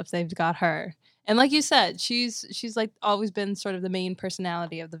powerful if they've got her. And like you said, she's like always been sort of the main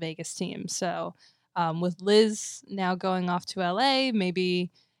personality of the Vegas team. So. With Liz now going off to LA,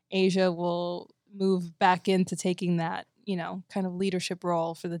 maybe Asia will move back into taking that, kind of leadership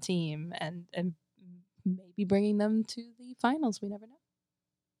role for the team and maybe bringing them to the finals. We never know.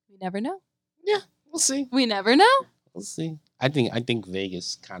 We never know. Yeah, we'll see. We never know. We'll see. I think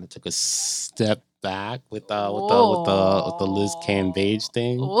Vegas kind of took a step back with the Liz Cambage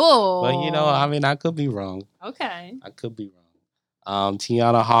thing. Oh. But I could be wrong. Okay. I could be wrong.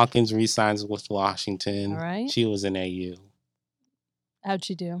 Tiana Hawkins re-signs with Washington. All right. She was in AU. How'd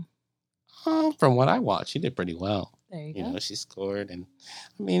she do? From what I watched, she did pretty well. There you go. She scored, and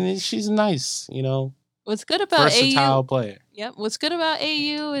she's nice. What's good about versatile AU? Player. Yep. What's good about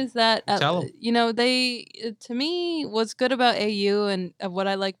AU is that to me, what's good about AU and what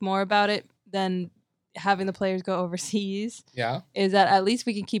I like more about it than having the players go overseas is that at least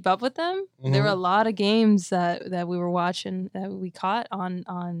we can keep up with them. Mm-hmm. There were a lot of games that we were watching that we caught on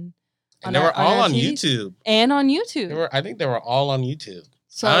and they were all on YouTube. And on YouTube. I think they were all on YouTube.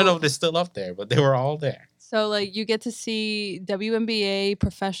 So, I don't know if they're still up there, but they were all there. So you get to see WNBA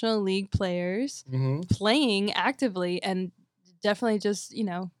professional league players playing actively and definitely just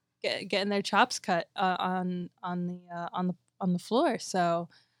getting their chops cut on the floor. So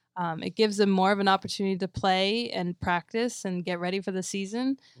it gives them more of an opportunity to play and practice and get ready for the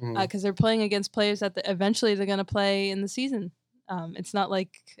season because they're playing against players that eventually they're going to play in the season. It's not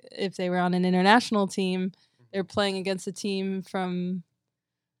like if they were on an international team, they're playing against a team from,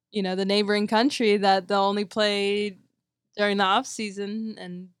 the neighboring country that they'll only play during the off season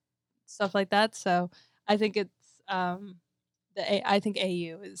and stuff like that. So I think I think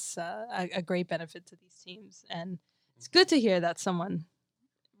AU is a great benefit to these teams, and it's good to hear that someone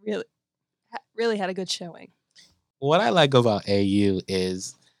really had a good showing. What I like about AU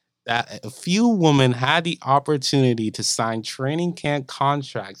is that a few women had the opportunity to sign training camp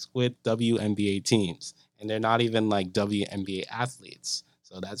contracts with WNBA teams, and they're not even like WNBA athletes.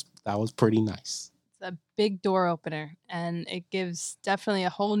 So that was pretty nice. It's a big door opener, and it gives definitely a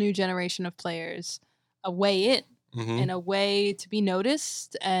whole new generation of players a way in and a way to be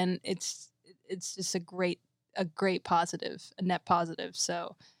noticed, and it's just a great positive, a net positive.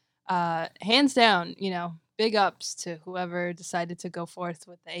 So hands down, big ups to whoever decided to go forth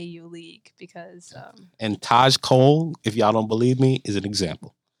with the AU League because and Taj Cole, if y'all don't believe me, is an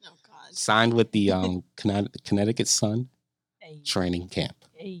example. Oh God. Signed with the Connecticut Sun training camp.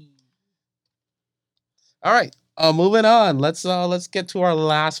 All right, moving on. Let's get to our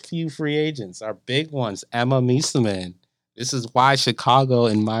last few free agents, our big ones. Emma Mieseman. This is why Chicago,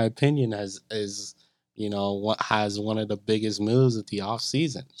 in my opinion, has one of the biggest moves at the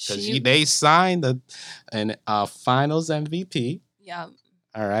offseason because they signed a Finals MVP. Yeah.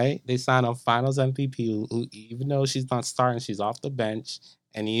 All right, they signed a Finals MVP who, even though she's not starting, she's off the bench.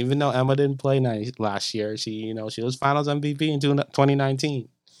 And even though Emma didn't play last year, she was Finals MVP in 2019.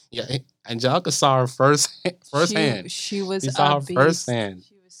 Yeah, Angelica saw her firsthand. She was saw her firsthand.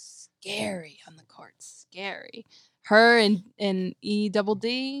 She was scary on the court. Scary. Her and E double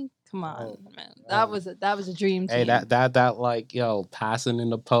D. Come on, Oh, man. wow. That was a dream Hey, team. that like, yo, passing in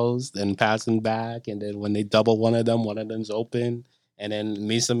the post and passing back, and then when they double one of them's open, and then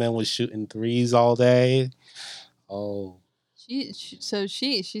Misaman was shooting threes all day. Oh,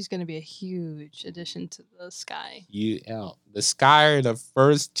 She's going to be a huge addition to the Sky. the Sky are the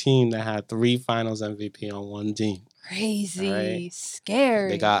first team that had 3 Finals MVP on one team. Crazy, right.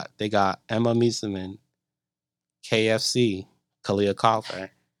 scary. They got Emma Misaman, KFC, Kalia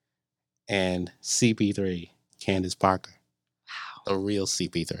Coffer, and CP3, Candace Parker. Wow. The real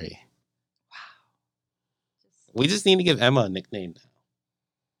CP3. Wow. We just need to give Emma a nickname now.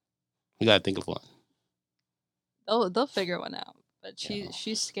 We gotta think of one. They'll figure one out. But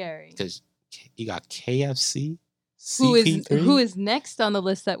she's scary. Because you got KFC, CP3? Who is next on the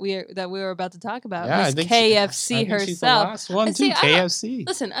list that we were about to talk about? Yeah, Miss KFC herself. She's the last one too. KFC.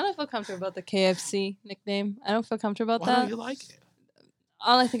 Listen, I don't feel comfortable about the KFC nickname. I don't feel comfortable about Why that. Why don't you like it?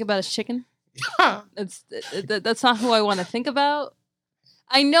 All I think about is chicken. Yeah. That's not who I want to think about.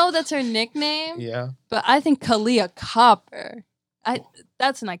 I know that's her nickname. Yeah. But I think Kalia Copper.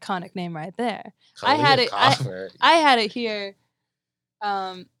 That's an iconic name right there. I had it here.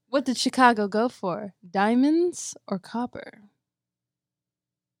 What did Chicago go for? Diamonds or copper?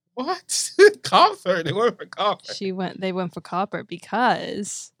 What? Copper. They went for copper. They went for copper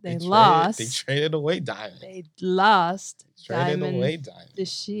because they lost. They traded away Diamond. They lost. Traded away Diamond. The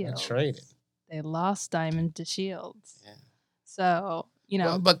Shield. They traded. They lost Diamond to Shields. Yeah. So, you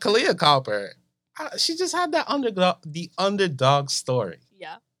know. But Kalia Copper, she just had that underdog story.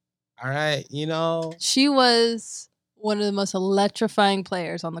 Yeah. All right. You know. She was one of the most electrifying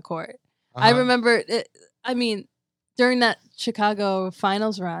players on the court. I remember it. I mean, during that Chicago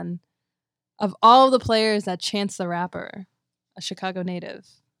finals run, of all the players that Chance the Rapper, a Chicago native,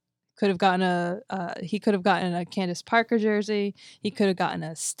 could have gotten he could have gotten a Candace Parker jersey. He could have gotten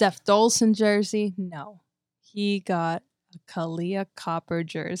a Steph Dolson jersey. No, he got a Kalia Copper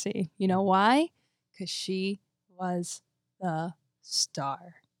jersey. You know why? Because she was the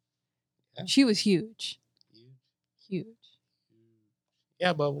star. Yeah. She was huge. Huge.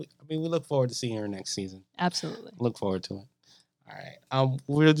 Yeah, but we look forward to seeing her next season. Absolutely. Look forward to it. All right.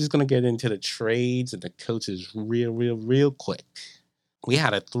 We're just gonna get into the trades and the coaches real quick. We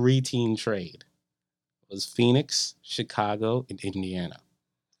had a 3-team trade. It was Phoenix, Chicago, and Indiana.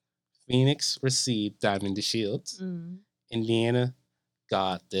 Phoenix received Diamond DeShields. Mm. Indiana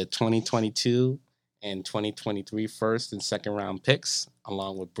got the 2022 and 2023 first and second round picks,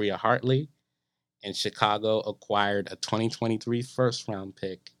 along with Bria Hartley. And Chicago acquired a 2023 first round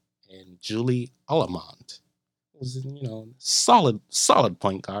pick and Julie Allemond. Was solid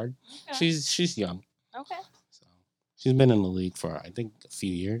point guard. Okay. She's young. Okay. So she's been in the league for I think a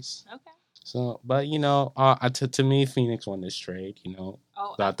few years. Okay. So, but to me, Phoenix won this trade.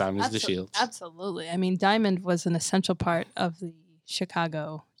 That Diamond's the Shield. Absolutely. I mean, Diamond was an essential part of the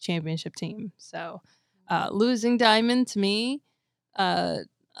Chicago championship team. So, losing Diamond to me, a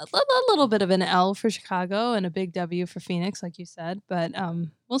little bit of an L for Chicago and a big W for Phoenix, like you said. But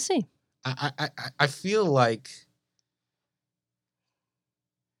we'll see. I feel like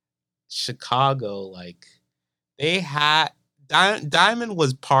Chicago, like they had Diamond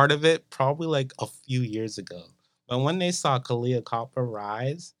was part of it probably like a few years ago. But when they saw Kalia Copper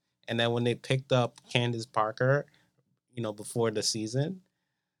rise, and then when they picked up Candace Parker, before the season,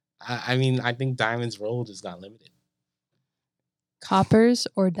 I think Diamond's role just got limited. Coppers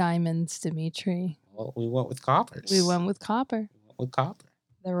or diamonds, Dimitri? Well, we went with coppers. We went with copper.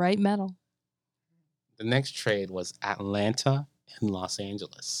 The right metal. The next trade was Atlanta and Los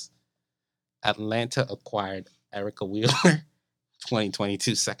Angeles. Atlanta acquired Erica Wheeler,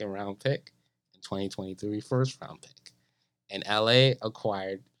 2022 second round pick, and 2023 first round pick. And LA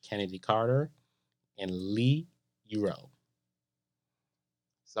acquired Kennedy Carter and Lee Euro.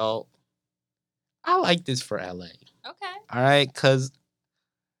 So I like this for LA. Okay. All right, because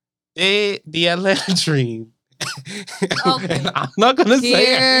the Atlanta Dream. Okay. And I'm not gonna say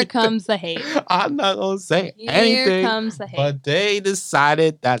here comes the hate. I'm not gonna say anything. Here comes the hate. But they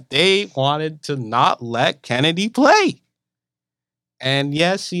decided that they wanted to not let Kennedy play. And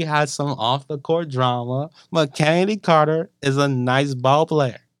yes, she had some off the court drama, but Kennedy Carter is a nice ball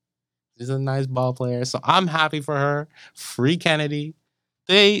player. She's a nice ball player, so I'm happy for her. Free Kennedy.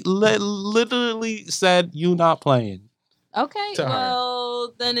 They literally said, "You not playing." Okay,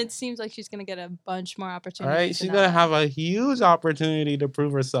 well, then it seems like she's going to get a bunch more opportunities. All right, she's going to have a huge opportunity to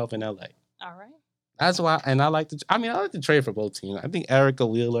prove herself in LA. All right. That's why, and I like to trade for both teams. I think Erica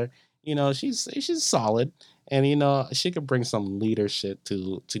Wheeler, she's solid, And she could bring some leadership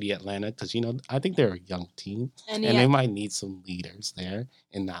to the Atlanta because I think they're a young team and they might need some leaders there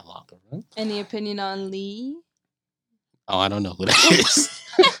in that locker room. Any opinion on Lee? Oh, I don't know who that is.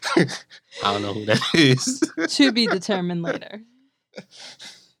 I don't know who that is. To be determined later.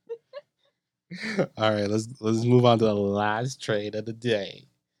 All right, let's move on to the last trade of the day.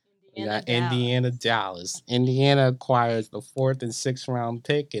 We got Indiana Dallas. Indiana acquires the 4th and 6th round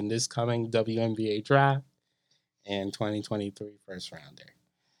pick in this coming WNBA draft and 2023 first rounder.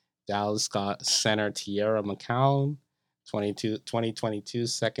 Dallas got center Tierra McCown, 2022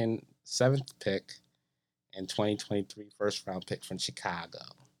 7th pick, and 2023 first round pick from Chicago.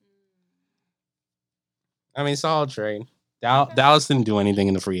 I mean, solid trade. Dallas didn't do anything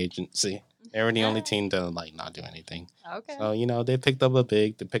in the free agency. They were the only team to not do anything. Okay. So they picked up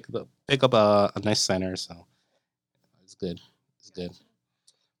they pick up a nice center. So it's good. It's good.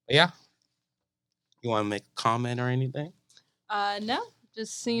 But yeah. You want to make a comment or anything? No.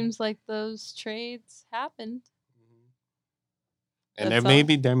 Just seems like those trades happened. And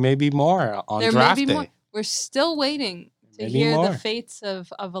there may be more on draft day. We're still waiting to hear the fates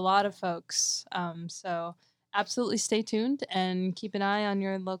of a lot of folks. So absolutely stay tuned and keep an eye on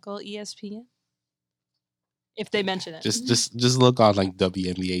your local ESPN if they mention it. Just look on like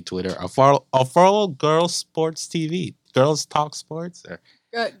WNBA Twitter or follow Girls Sports TV. Girls Talk Sports or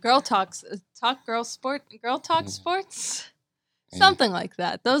Girl Talks Girl Talk Sports. Something like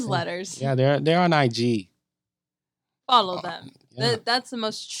that. Those letters. Yeah, they're on IG. Follow them. Yeah. That's the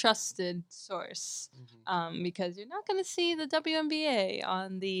most trusted source. Because you're not going to see the WNBA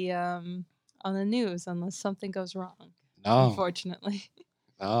on the news unless something goes wrong. No, unfortunately.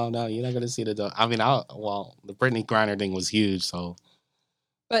 No, you're not going to see the. I mean, the Brittany Griner thing was huge, so.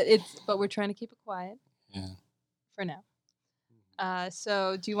 But we're trying to keep it quiet. Yeah. For now.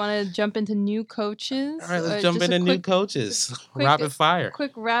 So do you want to jump into new coaches? All right, let's jump into new coaches. Rapid fire.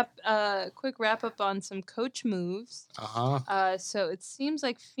 Quick wrap up on some coach moves. So it seems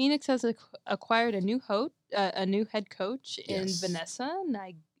like Phoenix has acquired a new head coach in Vanessa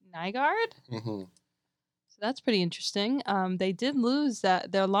Nygaard. So that's pretty interesting. They did lose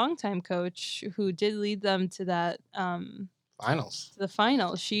their longtime coach who did lead them to that finals. To the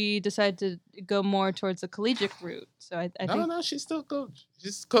finals. She decided to go more towards the collegiate route. So I think no, she's still coach.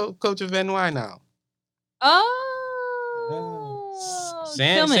 She's coach of NY now. Oh,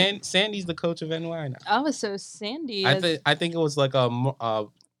 Sandy's the coach of NY now. Oh, so Sandy. I think it was like I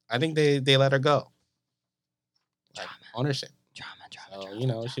think they let her go. Like ownership. Drama.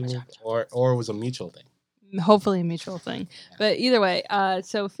 She moved, or it was a mutual thing. Hopefully a mutual thing. Yeah. But either way,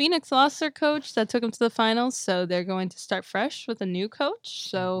 so Phoenix lost their coach that took them to the finals, so they're going to start fresh with a new coach.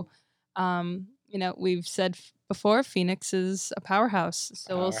 So, we've said before, Phoenix is a powerhouse.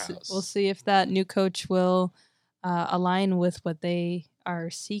 So we'll see if that new coach will align with what they are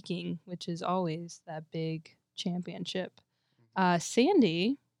seeking, which is always that big championship.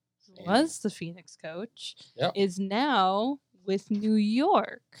 Sandy was the Phoenix coach, is now with New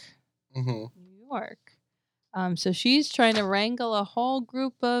York. New York. So she's trying to wrangle a whole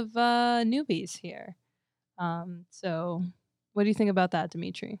group of newbies here. So what do you think about that,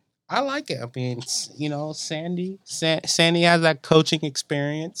 Dimitri? I like it. I mean, Sandy has that coaching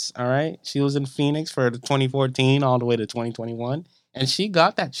experience. All right. She was in Phoenix for the 2014 all the way to 2021. And she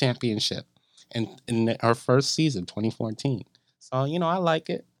got that championship in her first season, 2014. So, I like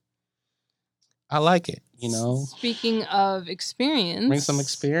it. Speaking of experience. Bring some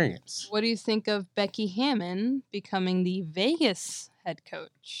experience. What do you think of Becky Hammon becoming the Vegas head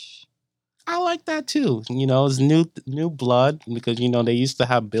coach? I like that too. It's new blood because, they used to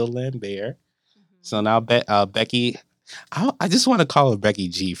have Bill Lambert. So now Becky, I just want to call her Becky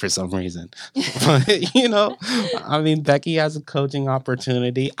G for some reason. But, Becky has a coaching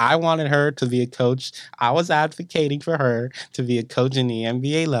opportunity. I wanted her to be a coach. I was advocating for her to be a coach in the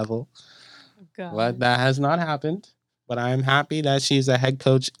NBA level. But that has not happened. But I am happy that she's a head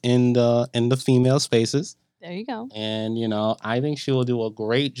coach in the female spaces. There you go. And, I think she will do a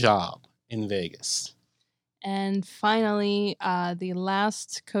great job in Vegas. And finally, the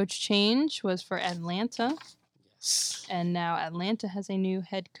last coach change was for Atlanta. Yes. And now Atlanta has a new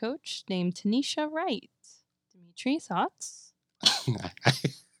head coach named Tanisha Wright. Dimitri, thoughts?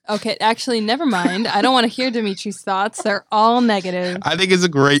 Okay, actually, never mind. I don't want to hear Dimitri's thoughts. They're all negative. I think it's a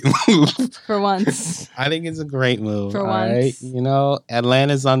great move. For once. I think it's a great move. For once.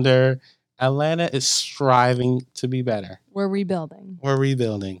 Atlanta is striving to be better. We're rebuilding.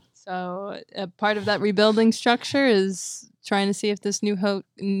 So So part of that rebuilding structure is trying to see if this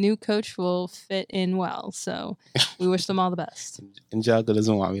new coach will fit in well. So we wish them all the best. Angelica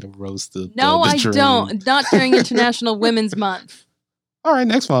doesn't want me to roast the No, the I dream. don't. Not during International Women's Month. All right,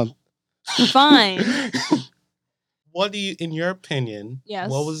 next month. Fine. What do you, in your opinion, Yes.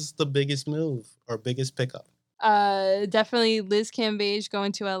 what was the biggest move or biggest pickup? Definitely Liz Cambage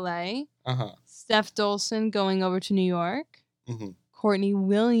going to LA. Steph Dolson going over to New York. Courtney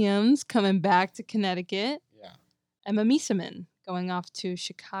Williams coming back to Connecticut. Yeah. Emma Mieseman going off to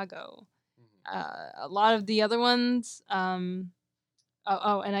Chicago. A lot of the other ones. And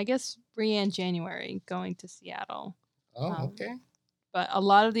I guess Brianne January going to Seattle. Oh, okay. But a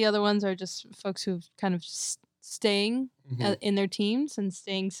lot of the other ones are just folks who've kind of staying in their teams and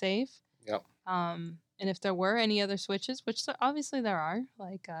staying safe. Yep. And if there were any other switches, which obviously there are,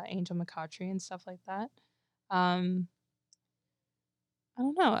 like Angel McCautry and stuff like that. I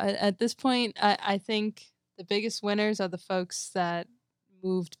don't know. At this point, I think the biggest winners are the folks that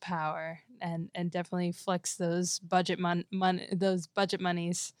moved power and definitely flex those budget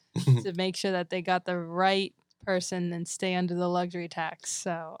monies to make sure that they got the right person and stay under the luxury tax.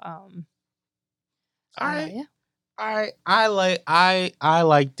 So, all right. Yeah. All right. I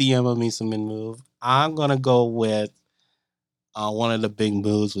like the Emma Mieseman move. I'm gonna go with one of the big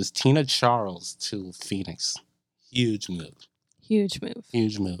moves was Tina Charles to Phoenix. Huge move.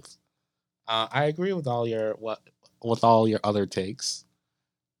 I agree with all your other takes.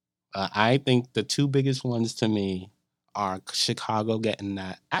 I think the two biggest ones to me are Chicago getting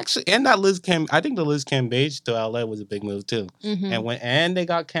that. Actually, and that I think the Liz Cambage to LA was a big move too. And they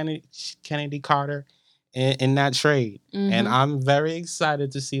got Kennedy Carter in that trade. And I'm very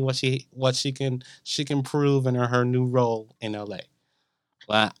excited to see what she can prove in her new role in LA.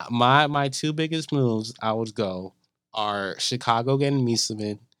 But my two biggest moves I would go are Chicago getting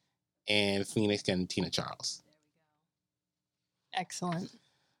Mieseman and Phoenix getting Tina Charles. Excellent.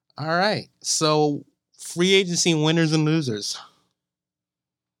 All right. So free agency winners and losers.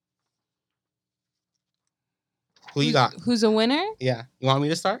 Who you got? Who's a winner? Yeah. You want me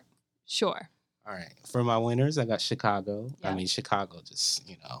to start? Sure. All right. For my winners, I got Chicago. Yeah. I mean, Chicago just,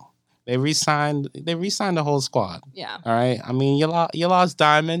 they re-signed the whole squad. Yeah. All right. I mean, you lost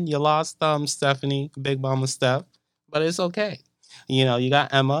Diamond, you lost Stephanie, Big Mama Steph, but it's okay. You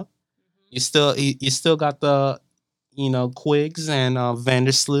got Emma. You still got the Quiggs and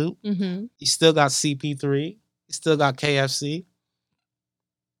Vandersloot. You still got CP3. You still got KFC.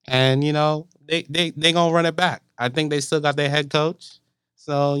 And they gonna run it back. I think they still got their head coach.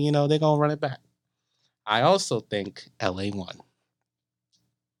 So, they're gonna run it back. I also think LA won.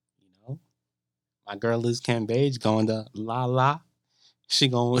 My girl Liz Cambage going to La La. She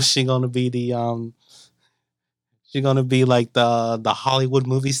gonna be the she gonna be like the Hollywood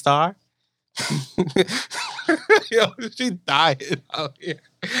movie star. Yo, she's dying out here.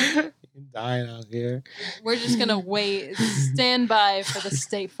 We're just gonna stand by for the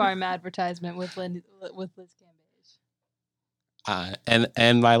State Farm advertisement with Liz Cambage.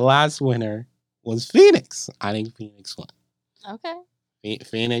 And my last winner was Phoenix. I think Phoenix won. Okay.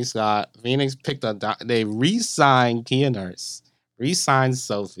 Phoenix picked up. They re-signed Kia Nurse, re-signed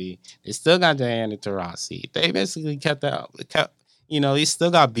Sophie. They still got Diana Taurasi. They basically kept. He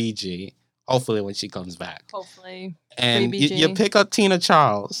still got BG. Hopefully, when she comes back. Hopefully. And you pick up Tina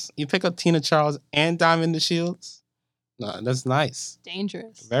Charles. You pick up Tina Charles and Diamond the Shields. No, that's nice.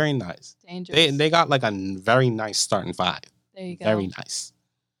 Dangerous. Very nice. Dangerous. They got like a very nice starting five. There you go. Very nice.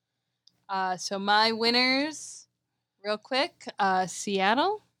 So my winners, real quick,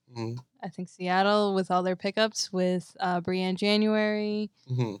 Seattle. I think Seattle with all their pickups with Brianne January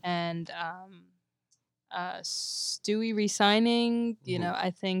and Stewie resigning.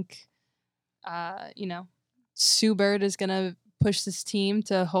 I think. Sue Bird is going to push this team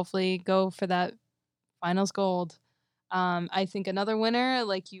to hopefully go for that finals gold. I think another winner,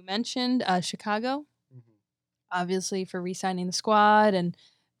 like you mentioned, Chicago, obviously for re-signing the squad and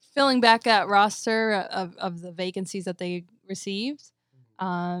filling back that roster of the vacancies that they received.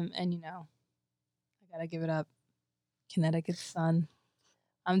 And, I got to give it up. Connecticut Sun.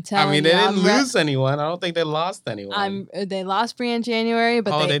 I'm telling you. They didn't lose anyone. I don't think they lost anyone. They lost Brianne January,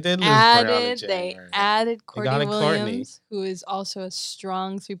 but they did lose Brianna January. They added Courtney Williams, who is also a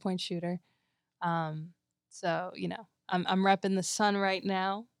strong 3-point shooter. So I'm repping the Sun right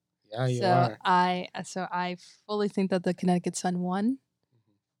now. Yeah, you are. I fully think that the Connecticut Sun won,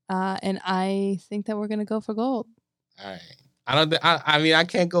 and I think that we're gonna go for gold. All right. I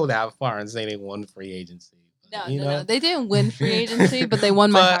can't go that far and say they won free agency. No. They didn't win free agency, but they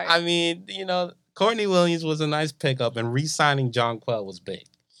won my heart. Courtney Williams was a nice pickup, and re-signing John Quell was big.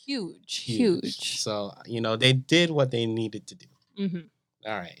 Huge. So, they did what they needed to do. Mm-hmm.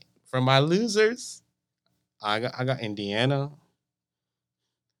 All right. For my losers, I got Indiana,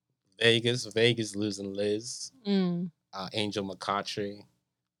 Vegas losing Liz, Angel McCautry.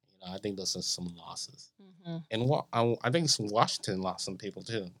 I think those are some losses. Mm-hmm. And I think Washington lost some people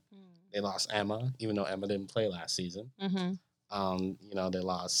too. They lost Emma, even though Emma didn't play last season. Mm-hmm. They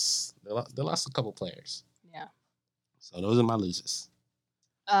lost a couple players. Yeah. So those are my losers.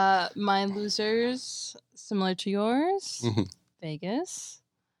 My losers, similar to yours, Mm-hmm. Vegas.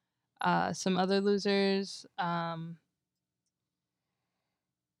 Some other losers. I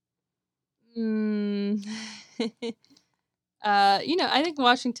think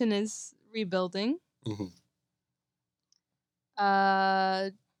Washington is rebuilding. Mm-hmm.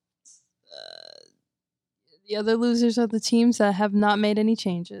 The other losers are the teams that have not made any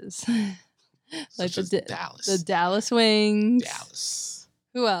changes. Like Dallas. The Dallas Wings. Dallas.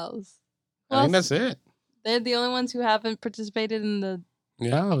 Who else? I think that's it. They're the only ones who haven't participated in the...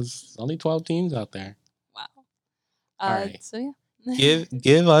 Yeah, it's only 12 teams out there. Wow. All right. So, yeah.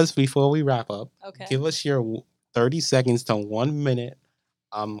 give us, before we wrap up, okay, give us your 30 seconds to 1 minute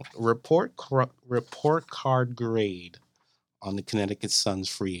report card grade on the Connecticut Sun's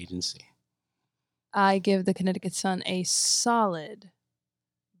free agency. I give the Connecticut Sun a solid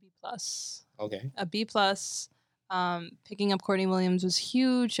B+. Okay. A B+. Picking up Courtney Williams was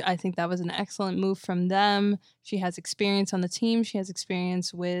huge. I think that was an excellent move from them. She has experience on the team. She has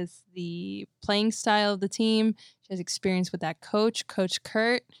experience with the playing style of the team. She has experience with that coach, Coach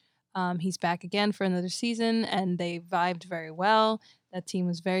Kurt. He's back again for another season, and they vibed very well. That team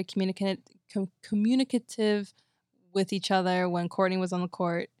was very communicative with each other when Courtney was on the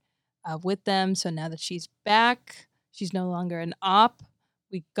court with them. So now that she's back, she's no longer an op.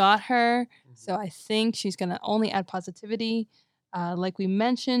 We got her. So I think she's going to only add positivity. Like we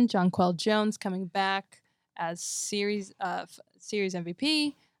mentioned, Jonquel Jones coming back as series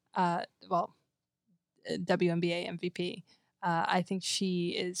MVP. WNBA MVP. I think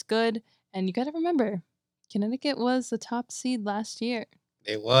she is good. And you got to remember, Connecticut was the top seed last year.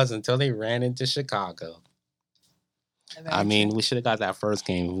 It was, until they ran into Chicago. I mean, we should have got that first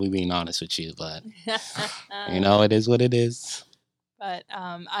game, if we're being honest with you. But, it is what it is. But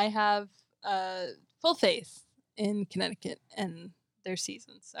I have full faith in Connecticut and their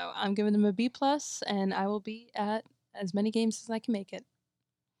season. So I'm giving them a B+, and I will be at as many games as I can make it.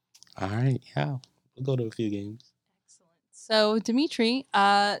 All right. Yeah. We'll go to a few games. Excellent. So, Dimitri,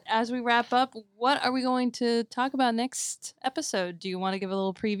 as we wrap up, what are we going to talk about next episode? Do you want to give a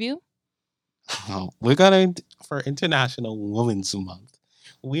little preview? We're going to, for International Women's Month,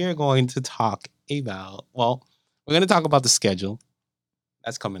 we are going to talk about, we're going to talk about the schedule.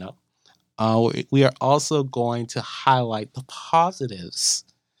 That's coming up. We are also going to highlight the positives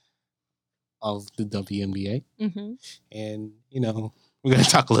of the WNBA. Mm-hmm. And, we're going to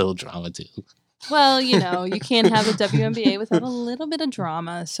talk a little drama too. Well, you can't have a WNBA without a little bit of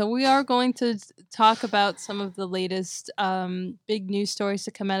drama. So we are going to talk about some of the latest big news stories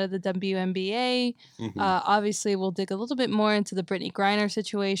to come out of the WNBA. Mm-hmm. Obviously, we'll dig a little bit more into the Brittany Griner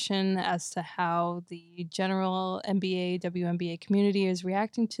situation as to how the general NBA, WNBA community is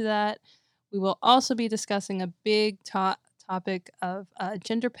reacting to that. We will also be discussing a big topic of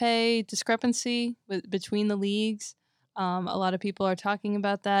gender pay discrepancy between the leagues. A lot of people are talking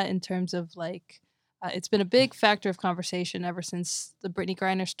about that in terms of it's been a big factor of conversation ever since the Brittany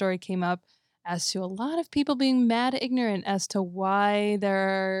Griner story came up, as to a lot of people being mad ignorant as to why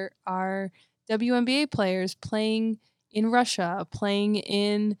there are WNBA players playing in Russia, playing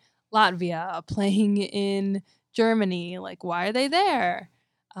in Latvia, playing in Germany. Like, why are they there?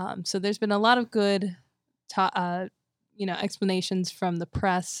 So there's been a lot of good explanations from the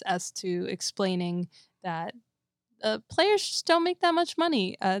press as to explaining that players just don't make that much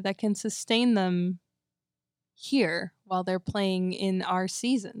money that can sustain them here while they're playing in our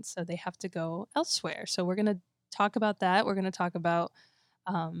season. So they have to go elsewhere. So we're going to talk about that. We're going to talk about,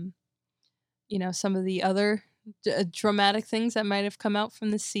 some of the other dramatic things that might have come out from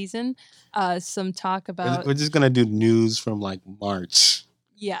this season. Some talk about... We're just going to do news from March.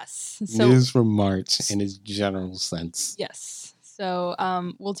 Yes. So, news from March in its general sense. Yes. So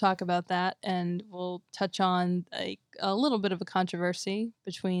we'll talk about that, and we'll touch on a little bit of a controversy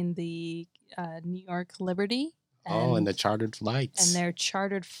between the New York Liberty and the chartered flights. And their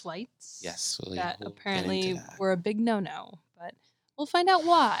chartered flights. Yes. That apparently were a big no-no, but we'll find out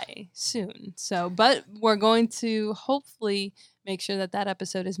why soon. But we're going to hopefully make sure that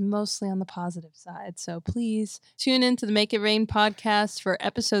episode is mostly on the positive side. So please tune in to the Make It Rain podcast for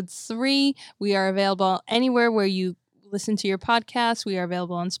episode 3. We are available anywhere where you listen to your podcast. We are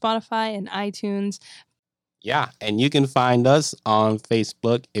available on Spotify and iTunes. Yeah, and you can find us on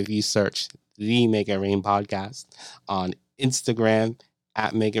Facebook if you search the Make It Rain Podcast, on Instagram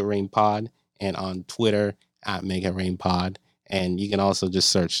at Make It Rain Pod, and on Twitter at Make It Rain Pod. And you can also just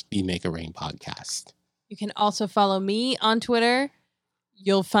search the Make It Rain Podcast. You can also follow me on Twitter.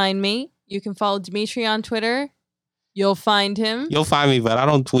 You'll find me. You can follow Dimitri on Twitter. You'll find him. You'll find me, but I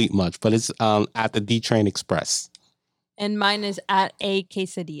don't tweet much. But it's at the D Train Express. And mine is at A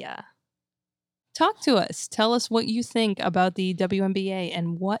Quesadilla. Talk to us. Tell us what you think about the WNBA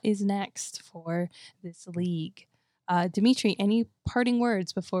and what is next for this league. Dimitri, any parting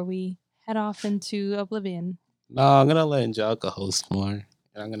words before we head off into oblivion? No, I'm going to let Angelica host more.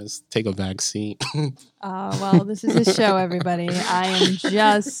 And I'm going to take a back seat. Well, this is a show, everybody. I am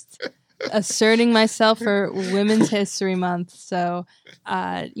just asserting myself for Women's History Month. So,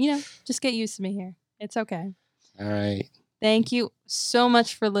 just get used to me here. It's okay. All right. Thank you so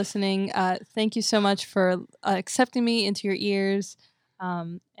much for listening. Thank you so much for accepting me into your ears.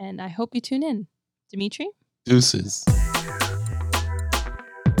 And I hope you tune in. Dimitri? Deuces.